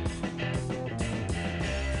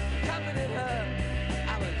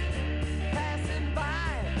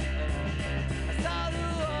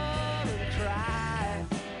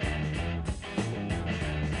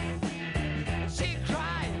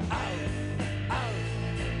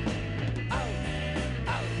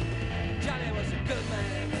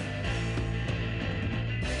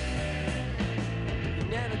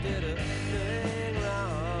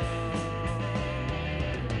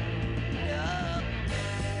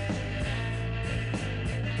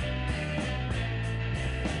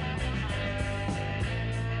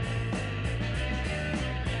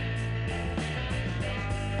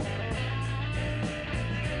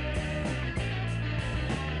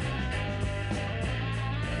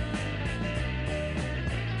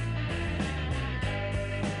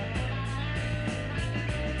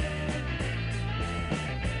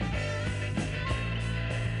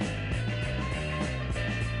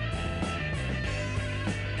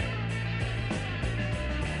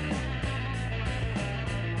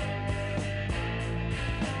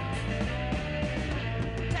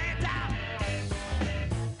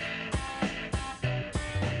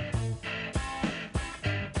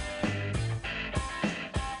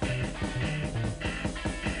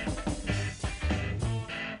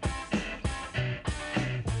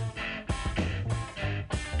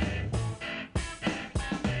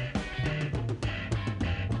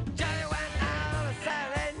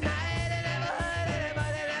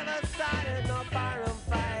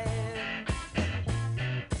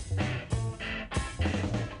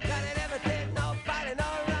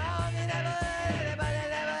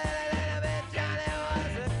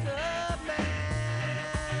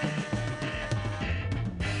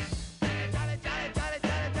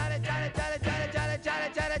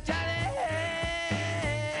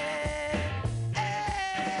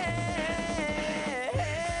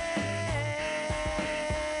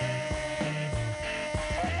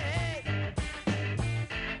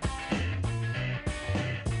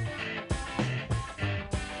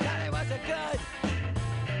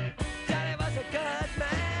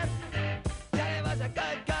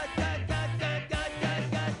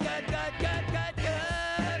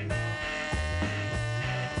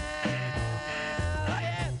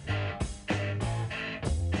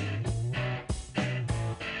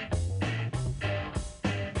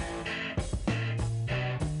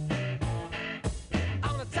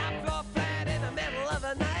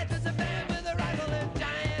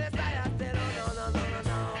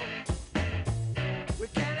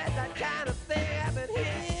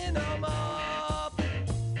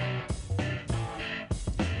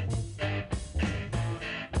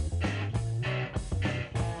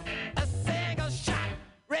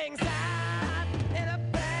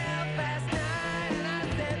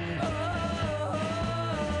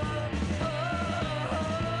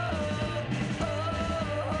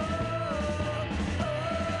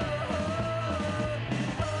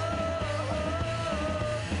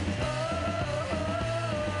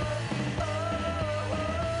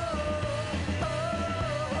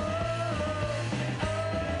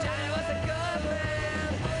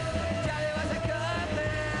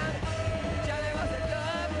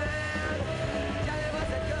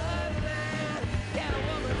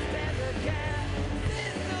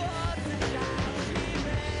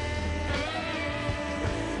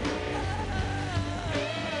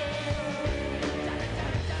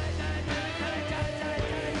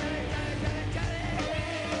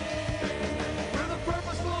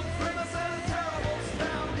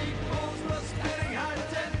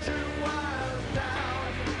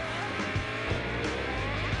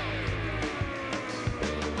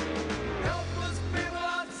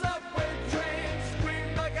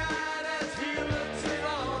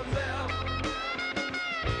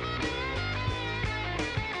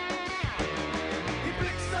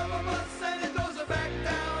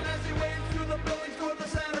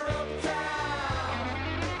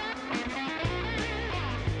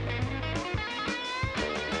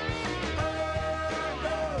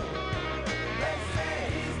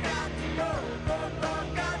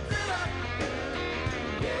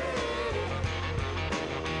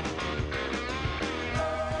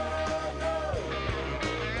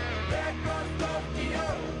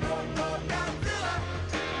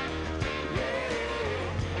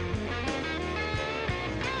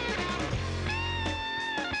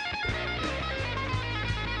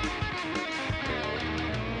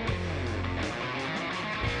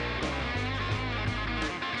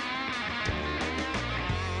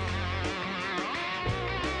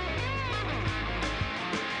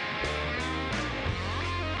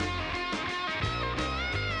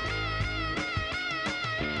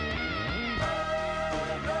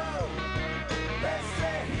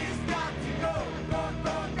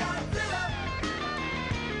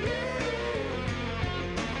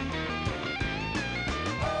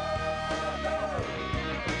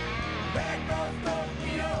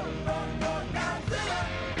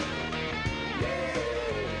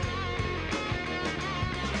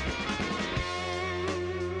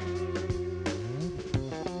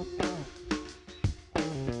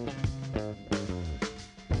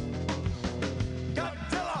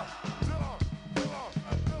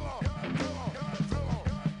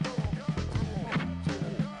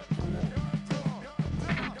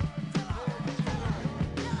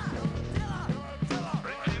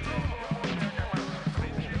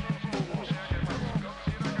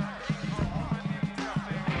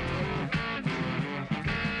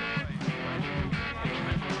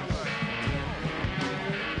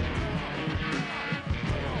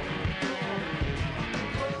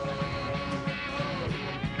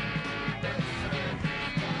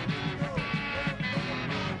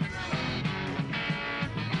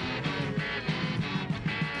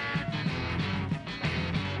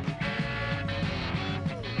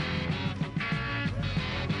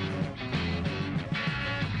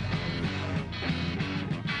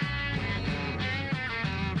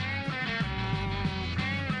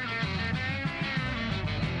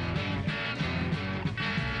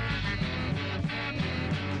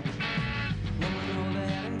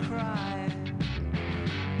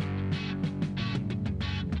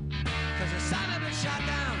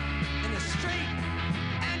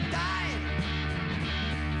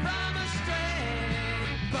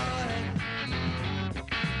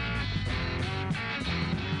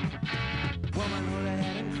 Woman hold her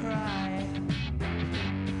head and cry.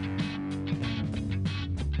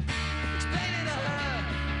 Explaining to her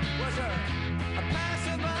was her a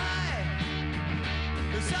passerby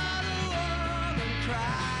who saw the woman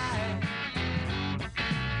cry.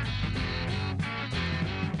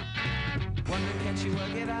 Wondering can she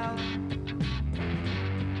work it out?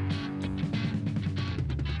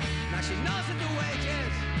 Now she knows that the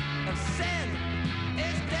wages of sin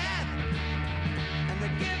is death, and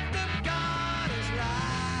the gift of God is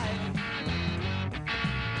life.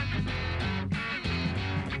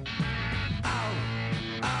 Oh,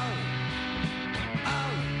 oh,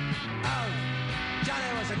 oh, oh,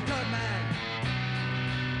 Johnny was a good man.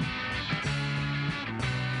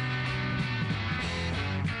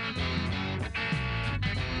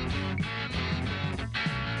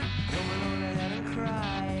 Woman hold her head and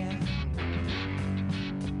cry.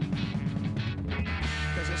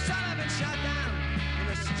 'Cause her son had been shot down in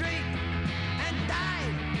the street and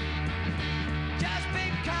died just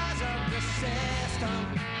because of the system.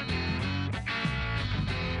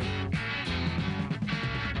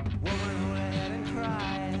 Woman hold her head and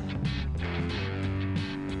cry.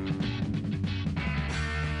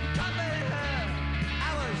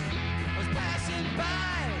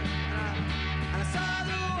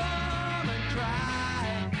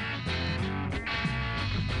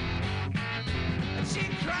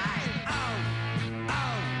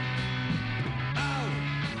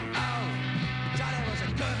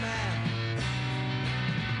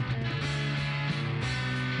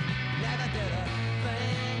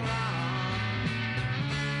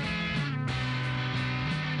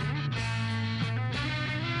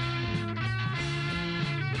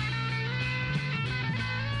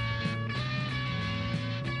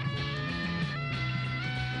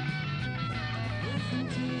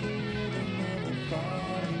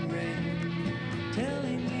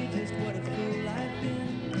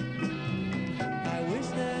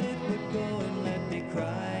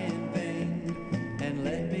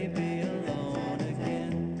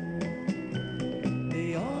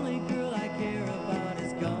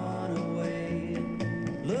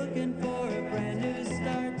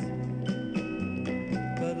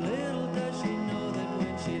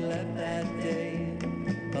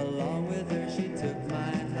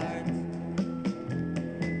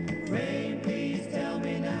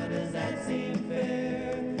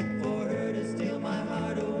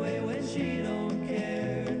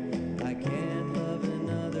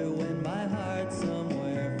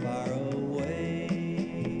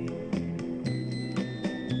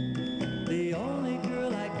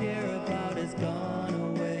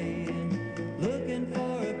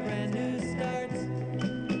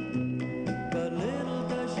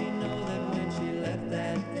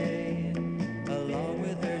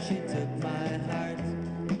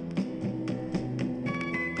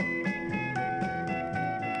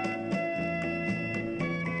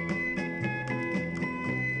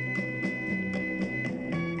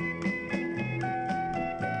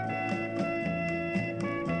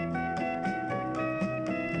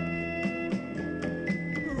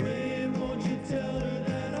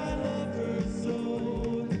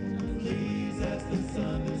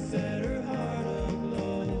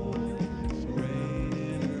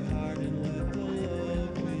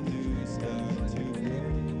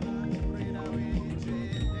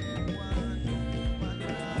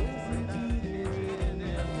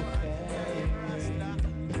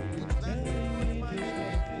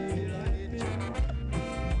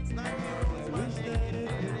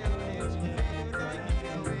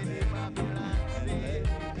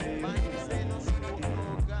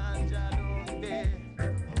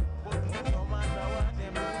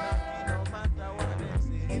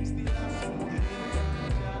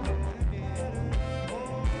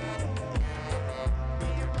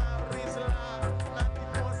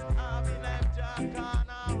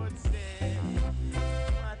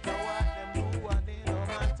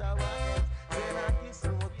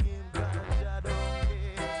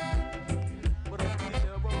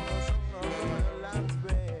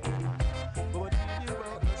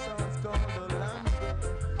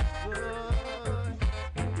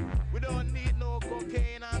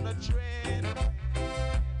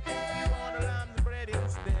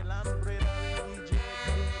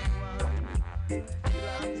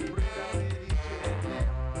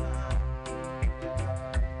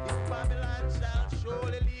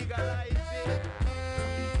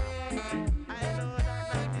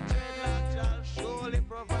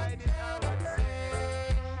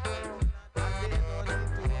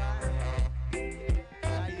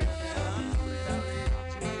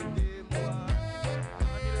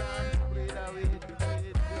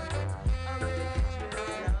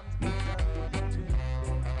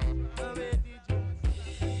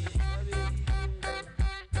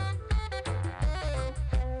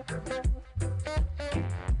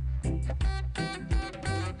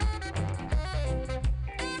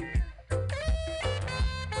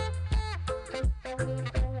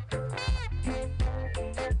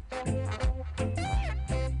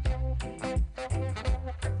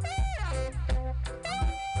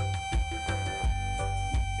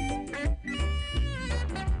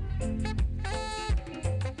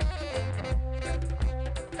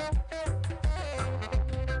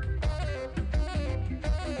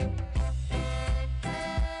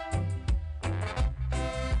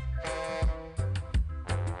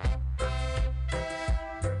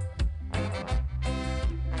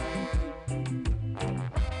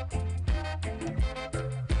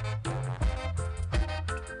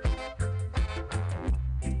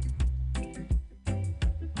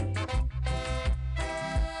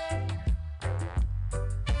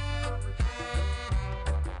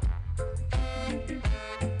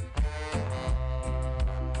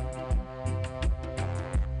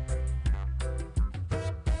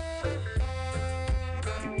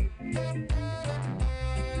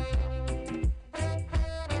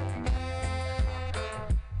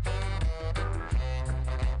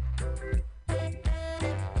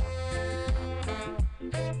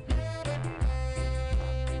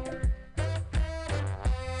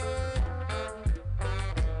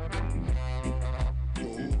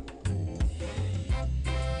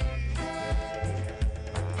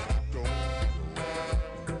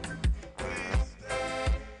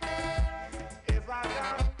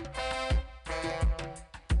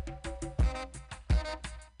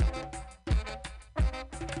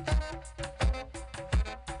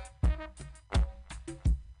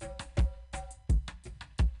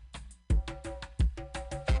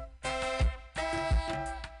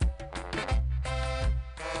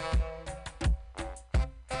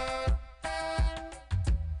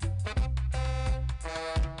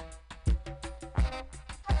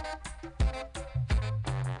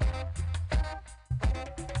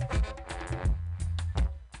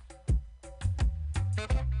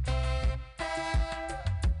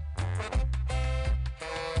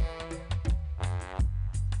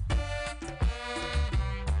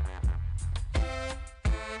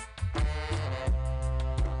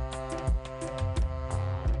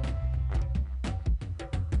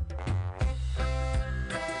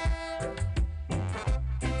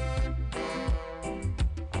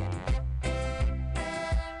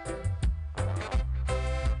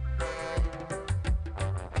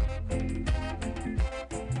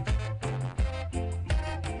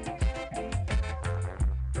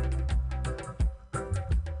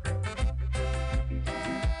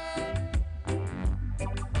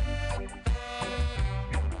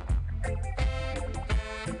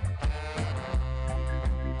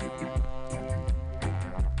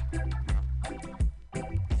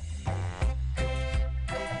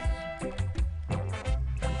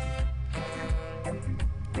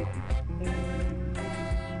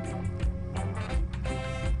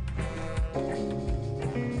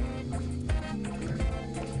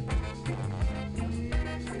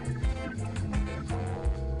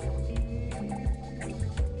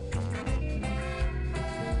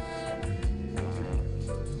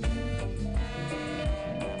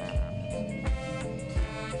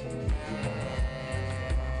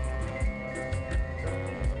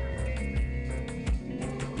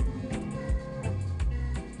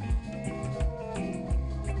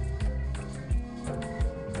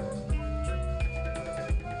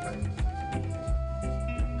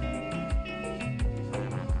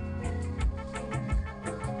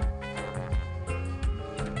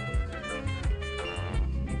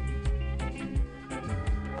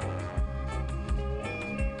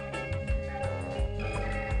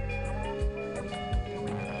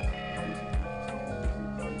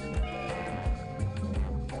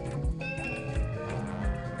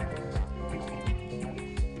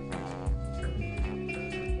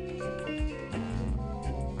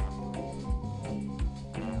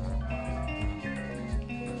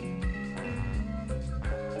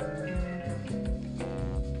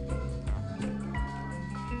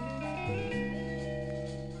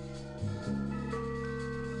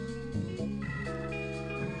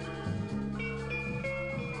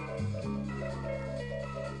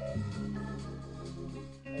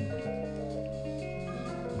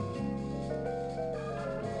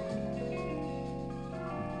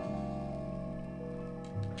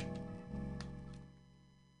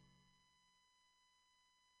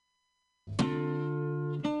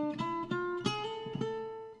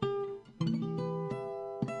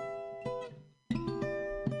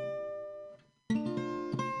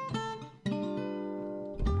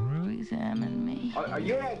 examine me.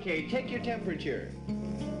 You're okay. Take your temperature.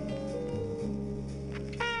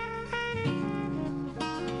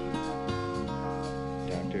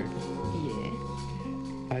 Doctor?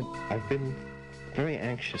 Yes? I've been very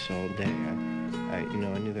anxious all day. I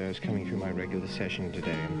knew that I was coming through my regular session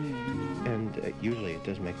today, and usually it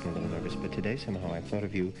does make me a little nervous, but today somehow I thought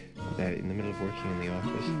of you in the middle of working in the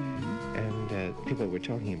office, and people were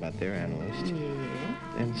talking about their analyst,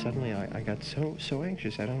 and suddenly I got so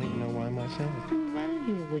anxious, I don't even know why myself.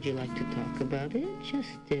 Well, would you like to talk about it? Just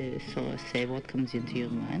sort of say what comes into your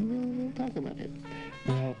mind. We'll talk about it.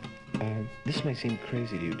 Well, this may seem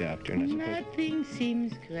crazy to you, Doctor, and I suppose... Nothing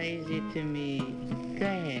seems crazy to me. Go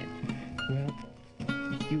ahead. Well,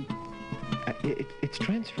 it's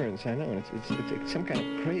transference, I know, and it's some kind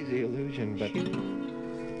of crazy illusion, but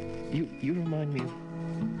you remind me of,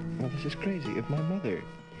 well, this is crazy, of my mother.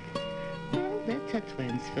 Well, that's a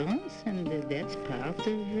transference, and that's part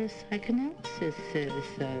of psychoanalysis.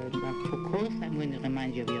 Of course, I'm going to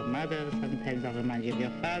remind you of your mother, sometimes I'll remind you of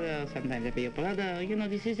your father, sometimes of your brother. You know,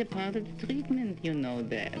 this is a part of the treatment, you know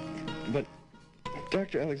that. But,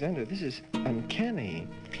 Dr. Alexander, this is uncanny.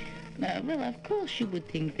 Well, of course you would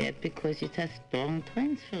think that because it's a strong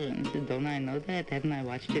transference. Don't I know that? Haven't I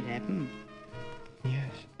watched it happen?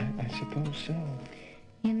 Yes, I suppose so.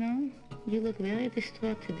 You know, you look very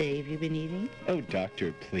distraught today. Have you been eating? Oh,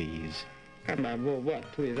 Doctor, please. Well, what,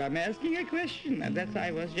 please? I'm asking a question. That's I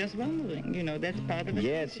was just wondering. You know, that's part of it.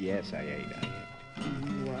 Yes, I ate.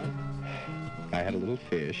 What? I had a little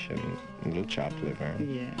fish and a little chopped liver.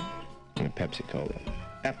 Yeah. And a Pepsi-Cola.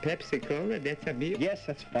 A Pepsi-Cola? That's a beer? Yes,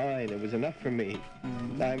 that's fine. It was enough for me.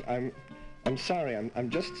 I'm sorry. I'm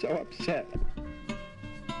just so upset.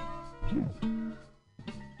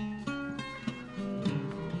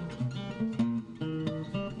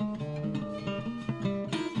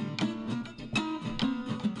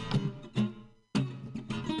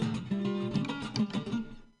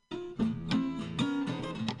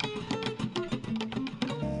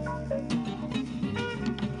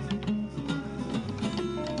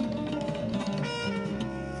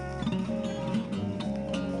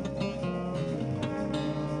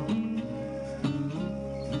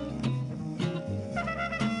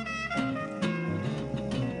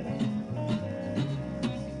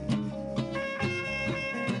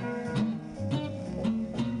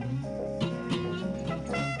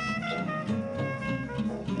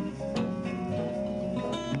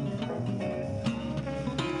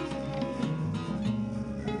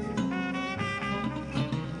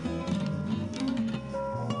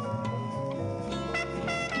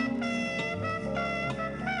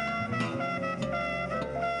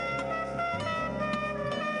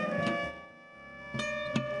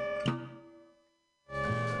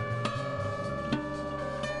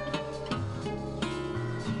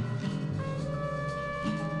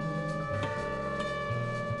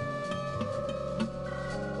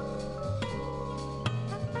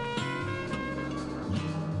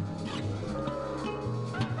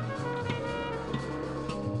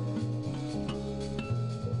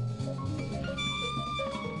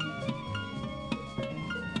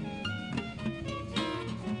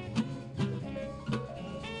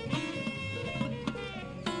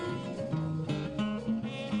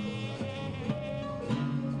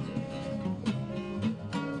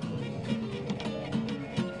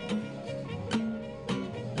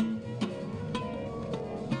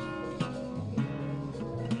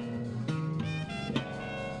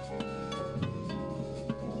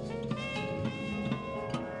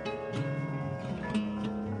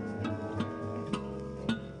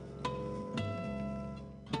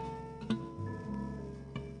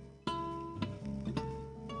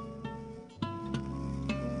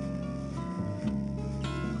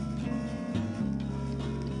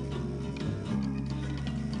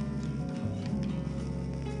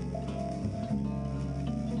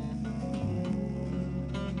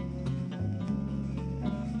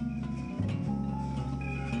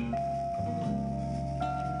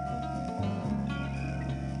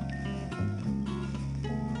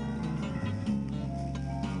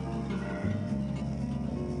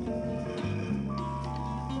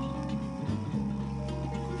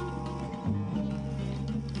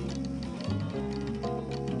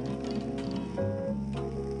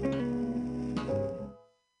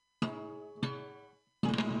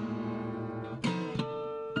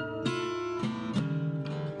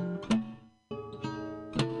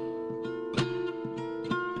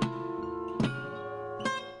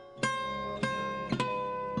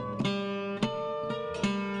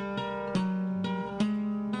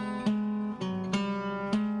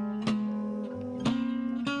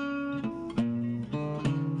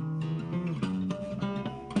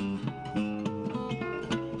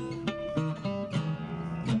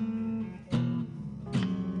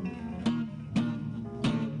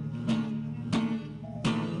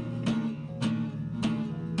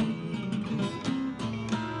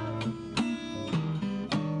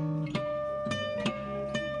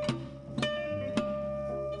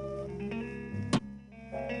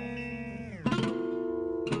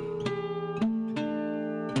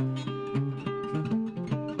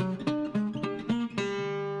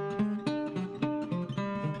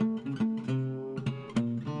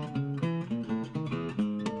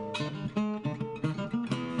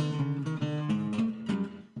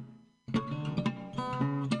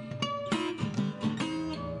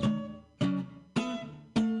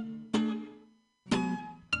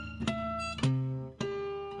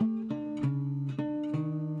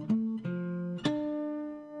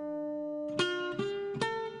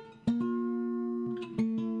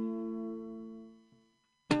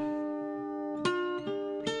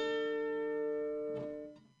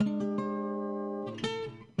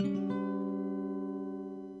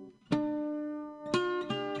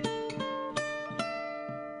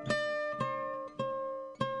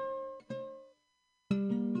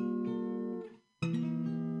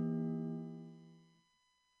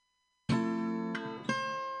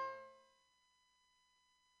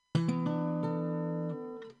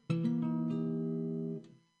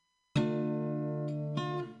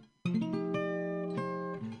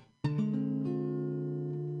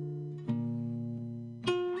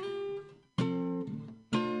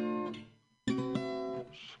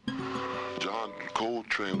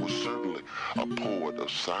 Coltrane was certainly a poet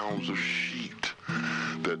of sounds of sheet,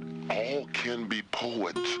 that all can be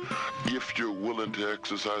poets if you're willing to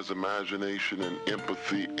exercise imagination and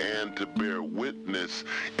empathy and to bear witness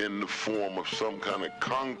in the form of some kind of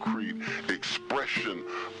concrete expression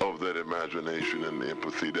of that imagination and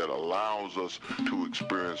empathy that allows us to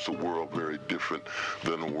experience a world very different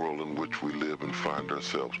than the world in which we live and find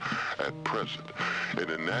ourselves at present. And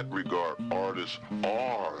in that regard, artists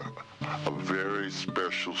are a very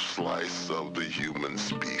special slice of the human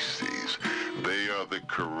species. They are the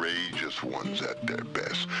courageous ones at their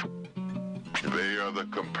best. They are the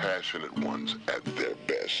compassionate ones at their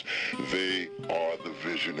best. They are the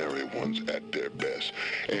visionary ones at their best.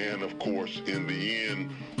 And of course, in the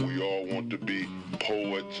end, we all want to be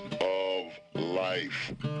poets of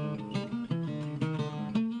life.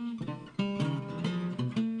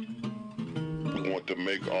 We want to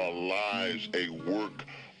make our lives a work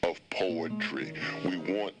of poetry. We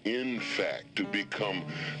want, in fact, to become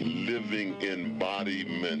living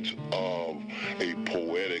embodiments of a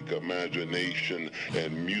poetic imagination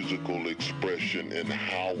and musical expression in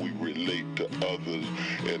how we relate to others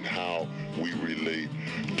and how we relate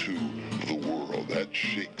to the world. That's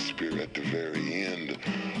Shakespeare at the very end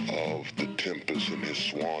of The Tempest in his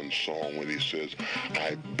swan song when he says,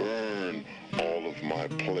 I burn all of my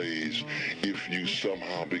plays. If you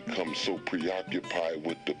somehow become so preoccupied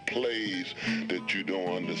with the plays that you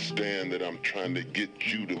don't understand that I'm trying to get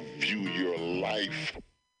you to view your life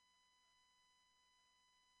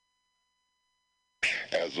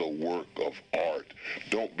as a work of art.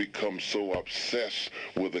 Don't become so obsessed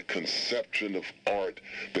with a conception of art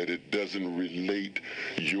that it doesn't relate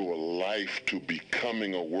your life to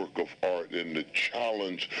becoming a work of art and the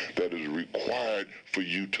challenge that is required for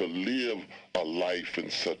you to live a life in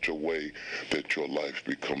such a way that your life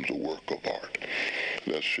becomes a work of art.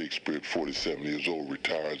 That's Shakespeare at 47 years old,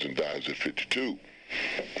 retires and dies at 52.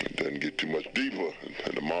 It doesn't get too much deeper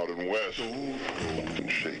in the modern West than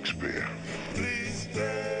Shakespeare. Please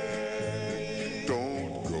stay,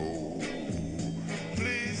 don't go.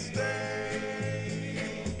 Please stay.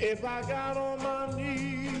 If I got on my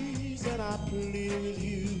knees and I plead with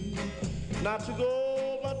you not to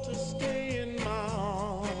go but to stay in my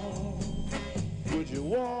arms, would you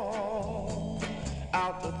walk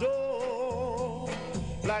out the door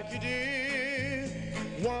like you did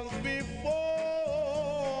once before?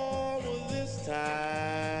 Will this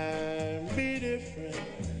time be different?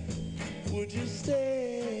 Would you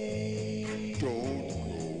stay? Don't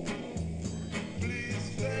go.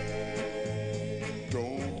 Please stay.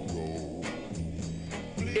 Don't go.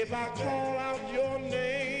 Please If I call out your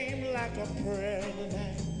name like a prayer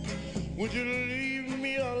tonight, would you leave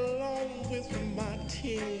me alone with my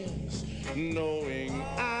tears, knowing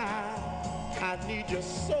I need your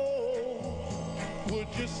soul? Would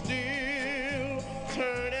you still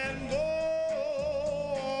turn and go?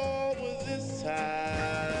 Will this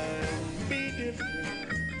time be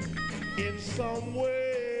different in some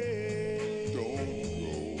way? Don't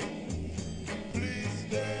go. Please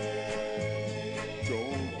stay.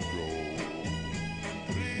 Don't go.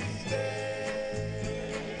 Please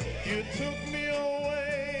stay. You took me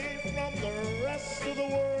away from the rest of the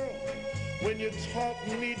world when you taught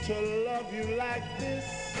me to love you like this.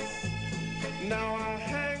 Now I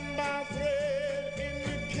hang by a thread in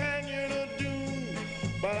the canyon of doom,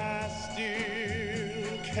 but I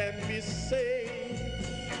still can be saved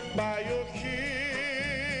by your kiss.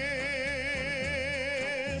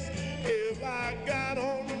 If I got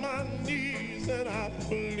on my knees and I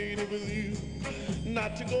pleaded with you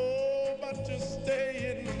not to go but to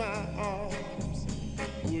stay in my arms,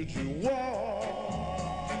 would you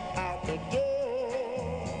walk out the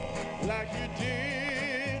door like you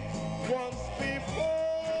did once before?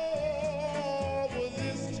 Will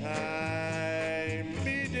this time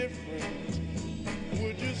be different?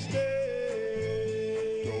 Would you stay?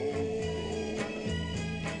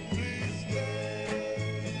 Please stay.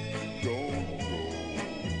 Don't go.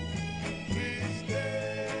 Please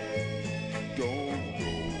stay. Don't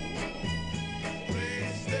go.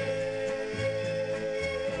 Please stay.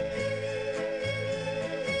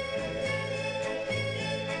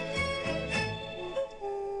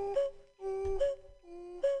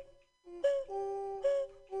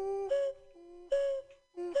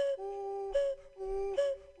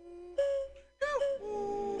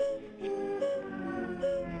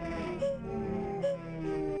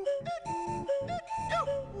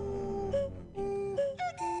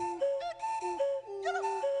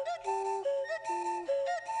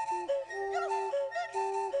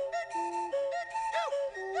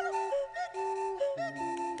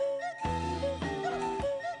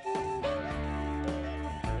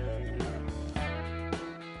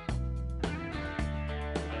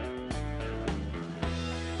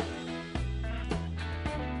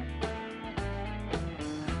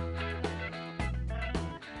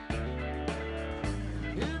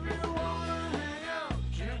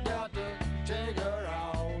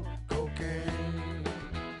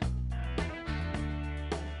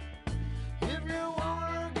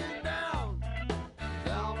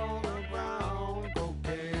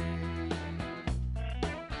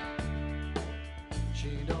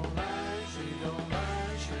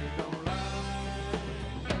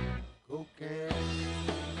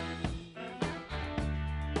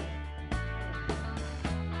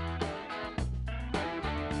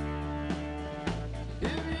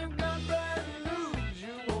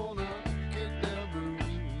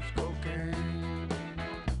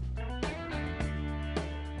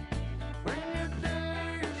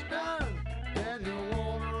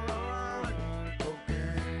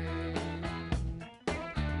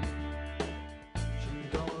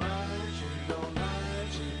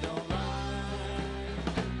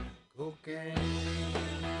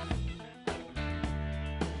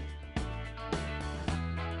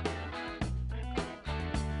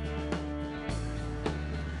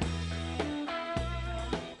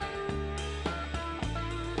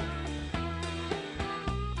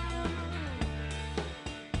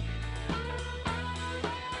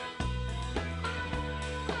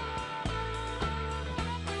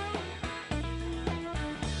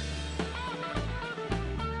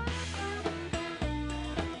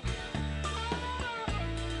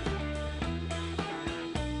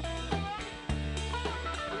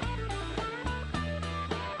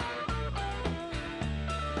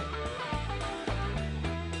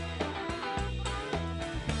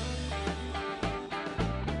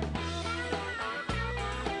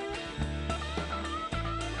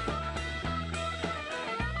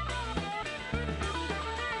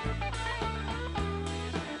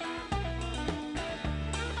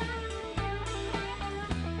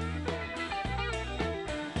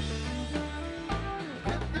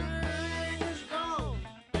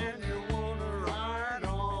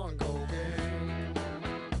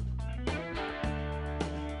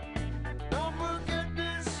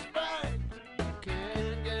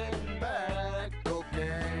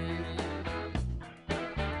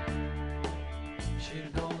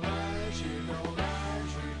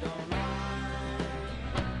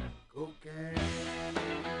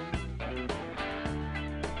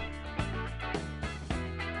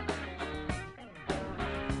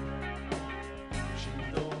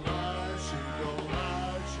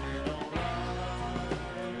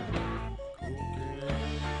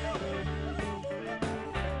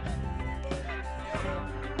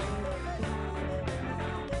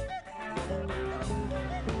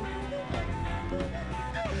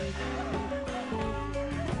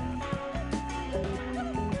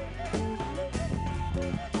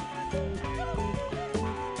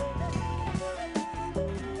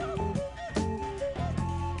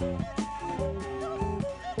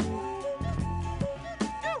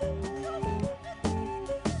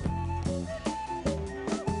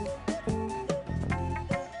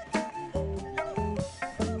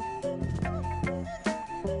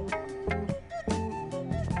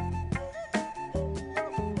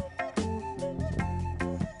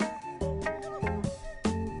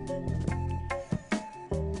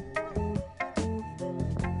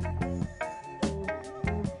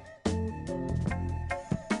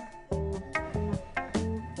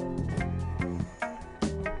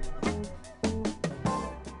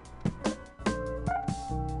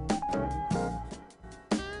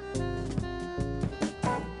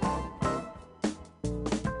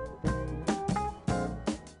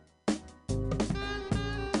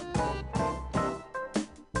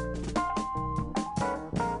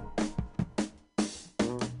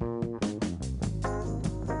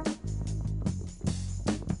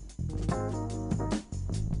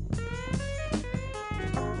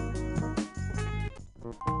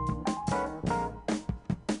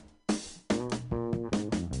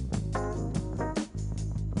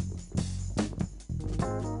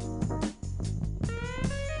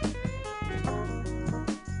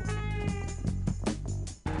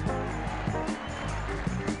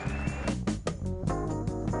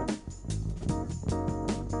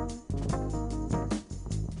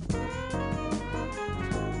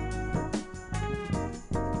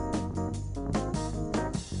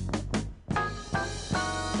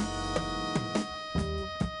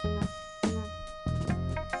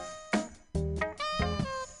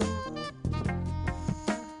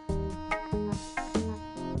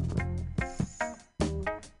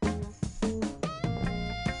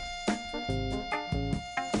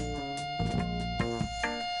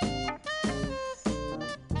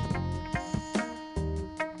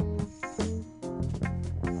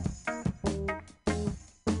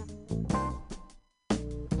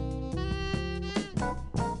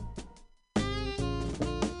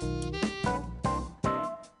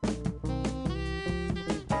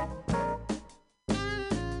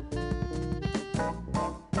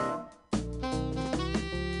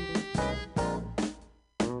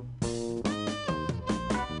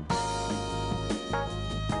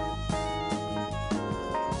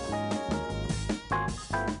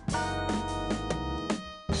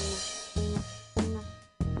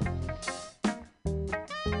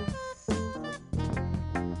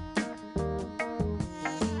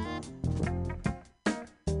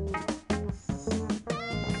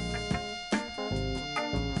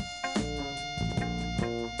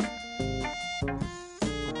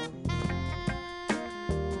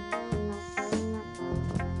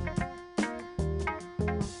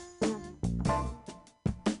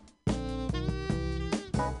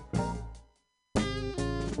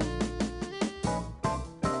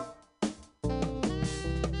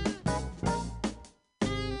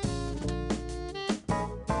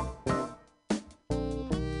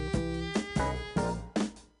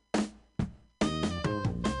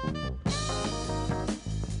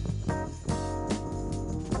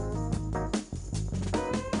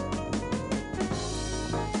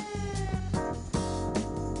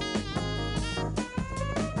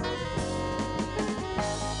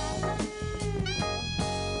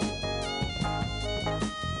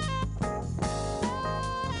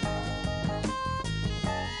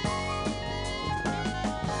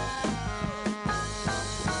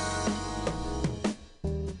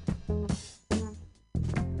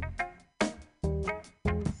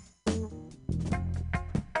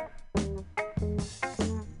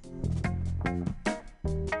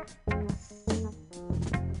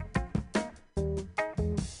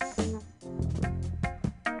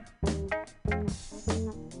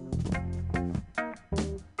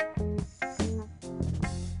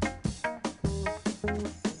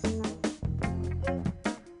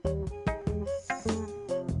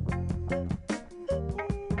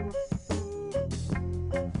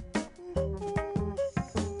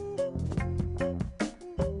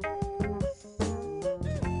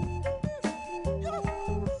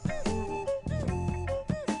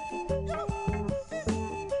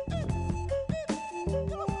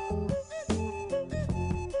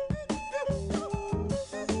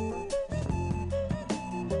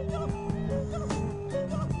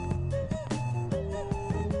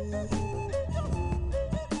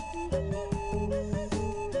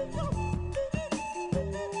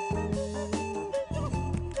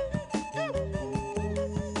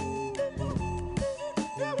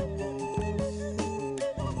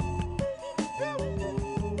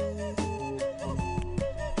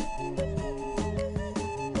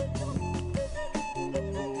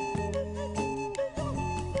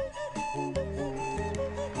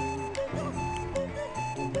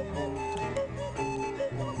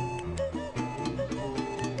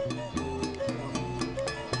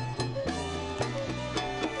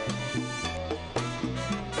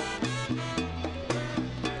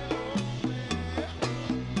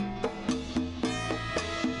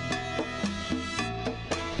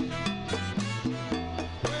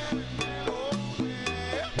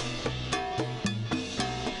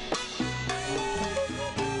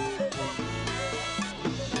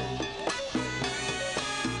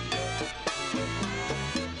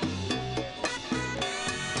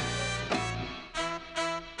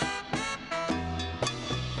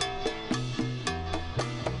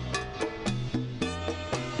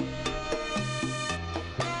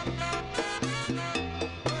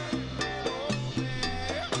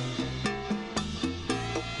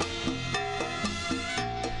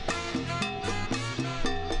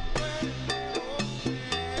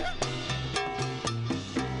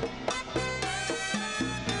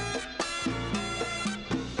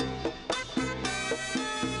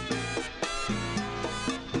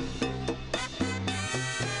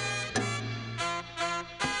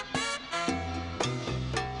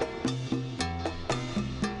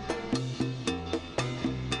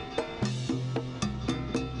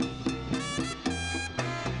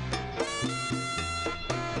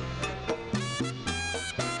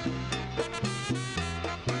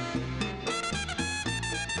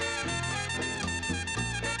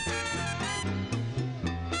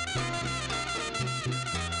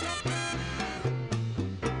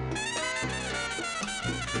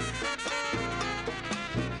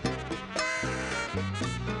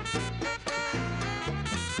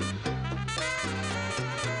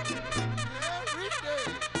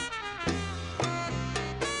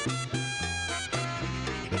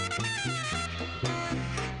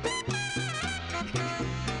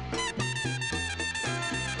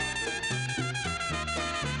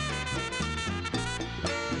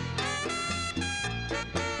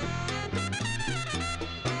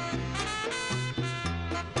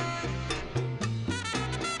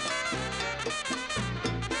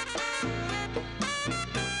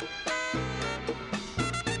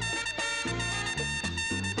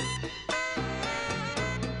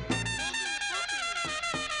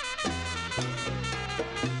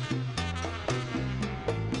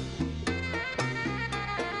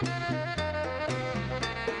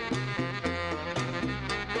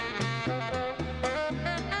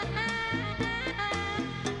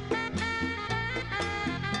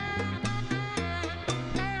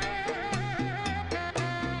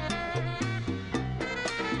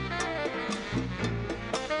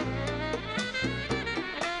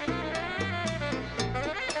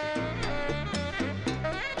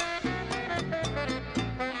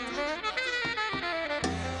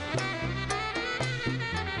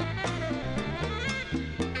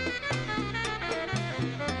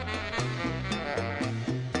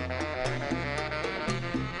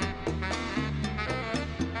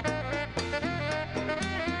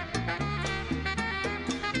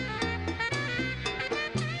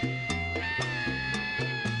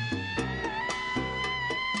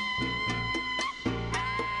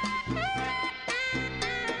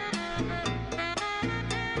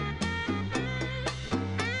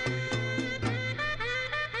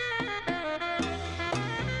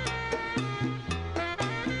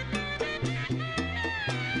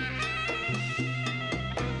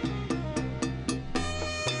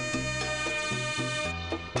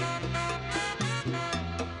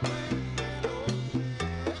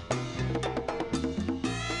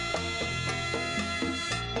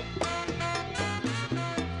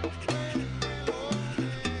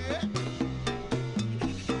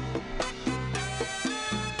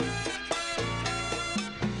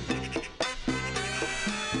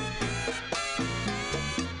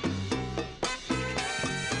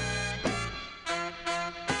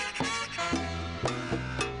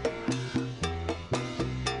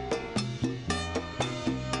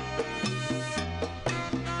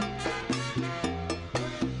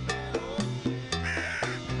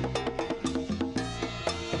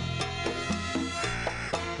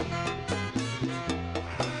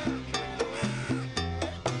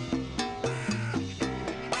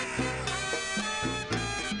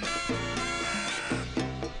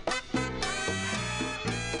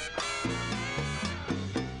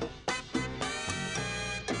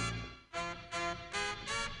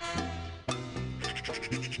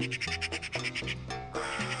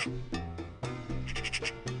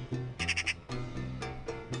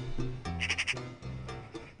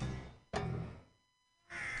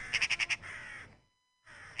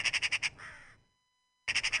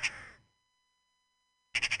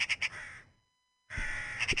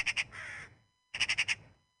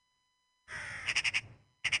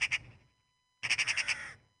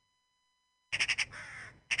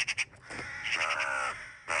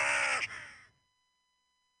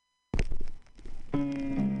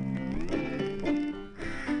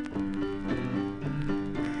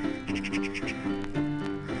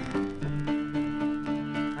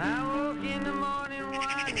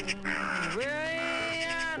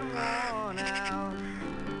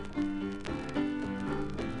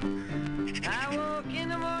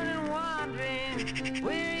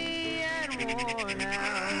 weary and worn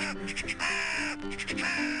out.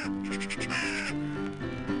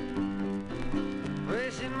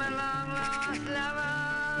 Wishing my long lost lover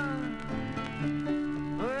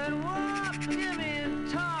would walk to me and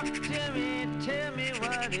talk to me, tell me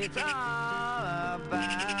what it's all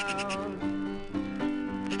about.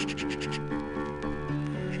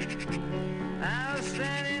 I was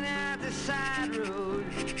standing at the side road,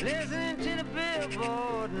 listening to the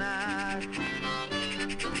billboard knock.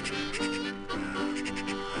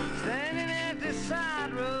 Standing at the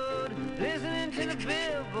side road, listening to the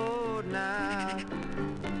billboard knock.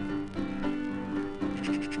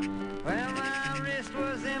 Well, my wrist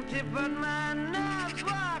was empty, but my nerves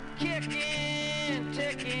were kicking,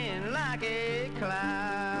 ticking like a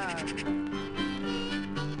clock.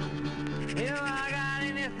 If I got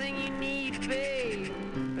anything you need, babe,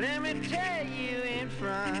 let me tell you in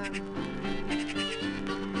front.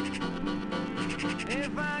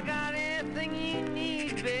 If I got anything you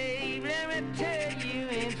need, babe, let me tell you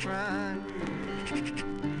in front.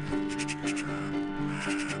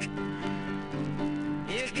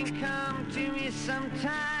 You can come to me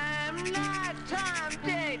sometime, nighttime,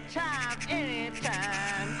 daytime,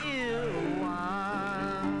 anytime you want.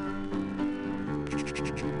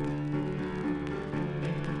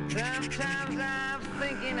 Sometimes I'm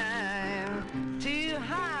thinking I'm too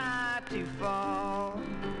high to fall.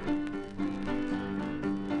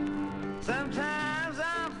 Sometimes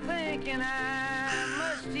I'm thinking I'm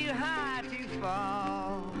much too high to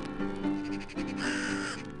fall.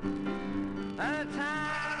 Other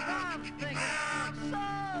times I'm thinking I'm so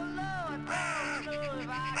low I don't know if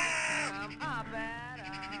I can come up at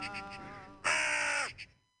all.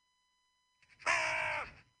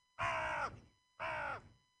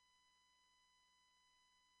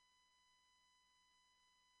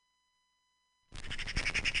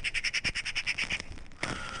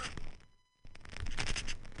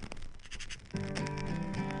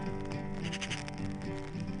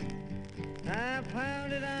 I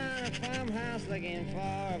pounded on a farmhouse looking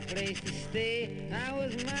for a place to stay. I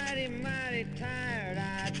was mighty, mighty tired.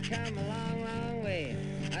 I'd come a long, long way.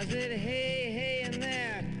 I said, hey, hey, in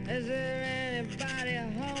there, is there anybody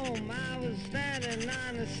home? I was standing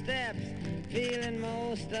on the steps, feeling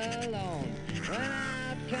most alone. When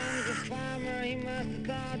out comes the farmer, he must have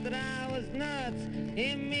thought that I was nuts.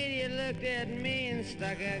 He immediately looked at me and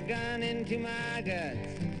stuck a gun into my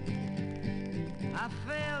guts. I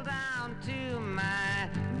fell down to my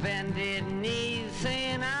bended knees,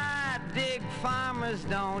 saying, I dig farmers,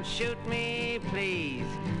 don't shoot me, please.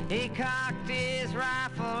 He cocked his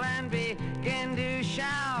rifle and began to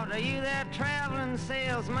shout, are you that traveling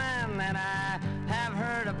salesman that I have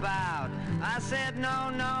heard about? I said, no,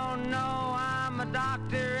 no, no, I'm a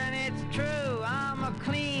doctor and it's true. I'm a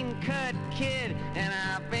clean-cut kid and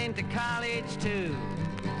I've been to college too.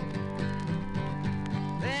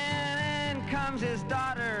 Then comes his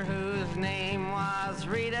daughter, whose name was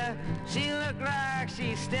Rita. She looked like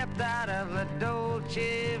she stepped out of a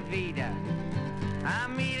Dolce Vita. I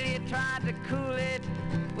immediately tried to cool it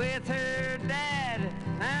with her dad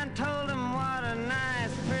and told him what a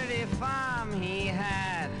nice, pretty farm he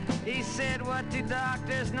had. He said, what do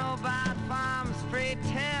doctors know about farms? Pray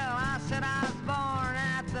tell. I said, I was born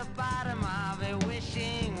at the bottom of a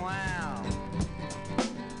wishing well.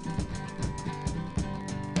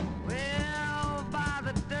 Well, by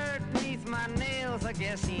the dirt beneath my nails, I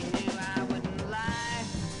guess he knew I wouldn't lie.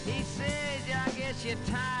 He said, I guess you're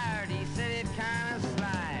tired. He said it kind of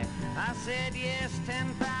sly. I said, yes,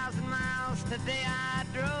 10,000 miles today I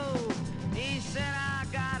drove. He said, I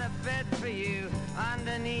got a bed for you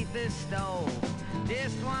underneath this stove.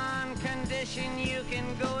 Just one condition, you can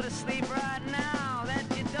go to sleep right now, that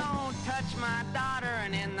you don't touch my daughter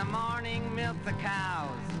and in the morning milk the cows.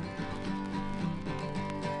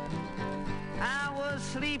 I was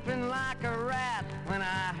sleeping like a rat when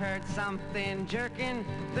I heard something jerking.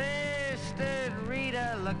 There stood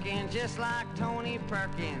Rita looking just like Tony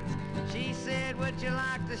Perkins. She said, would you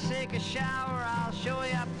like to take a shower? I'll show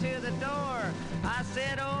you up to the door. I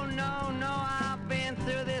said, oh no, no, I've been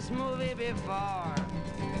through this movie before.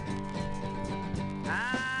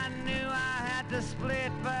 I knew I had to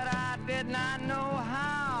split, but I did not know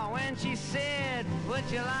how. When she said, would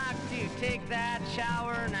you like to take that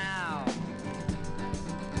shower now?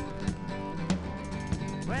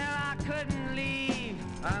 Well, I couldn't leave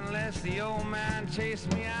unless the old man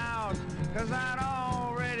chased me out, 'cause I'd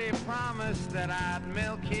already promised that I'd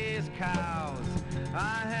milk his cows.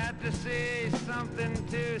 I had to say something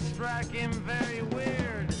to strike him very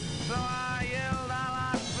weird, so I yelled a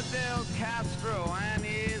la Fidel Castro and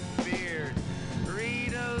his beard.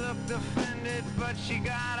 Rita looked offended, but she she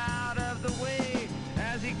got out of the way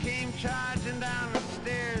as he came charging down the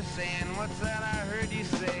stairs saying, "What's that I heard you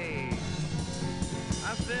say?"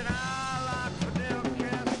 I said, "Allah, Fidel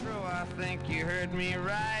Castro, I think you heard me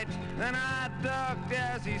right." Then I ducked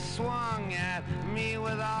as he swung at me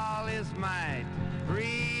with all his might.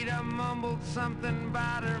 Rita mumbled something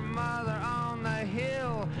about her mother on the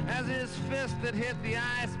hill as his fist had hit the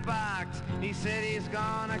icebox. He said he's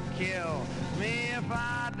gonna kill me if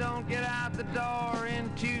I don't get out the door in 2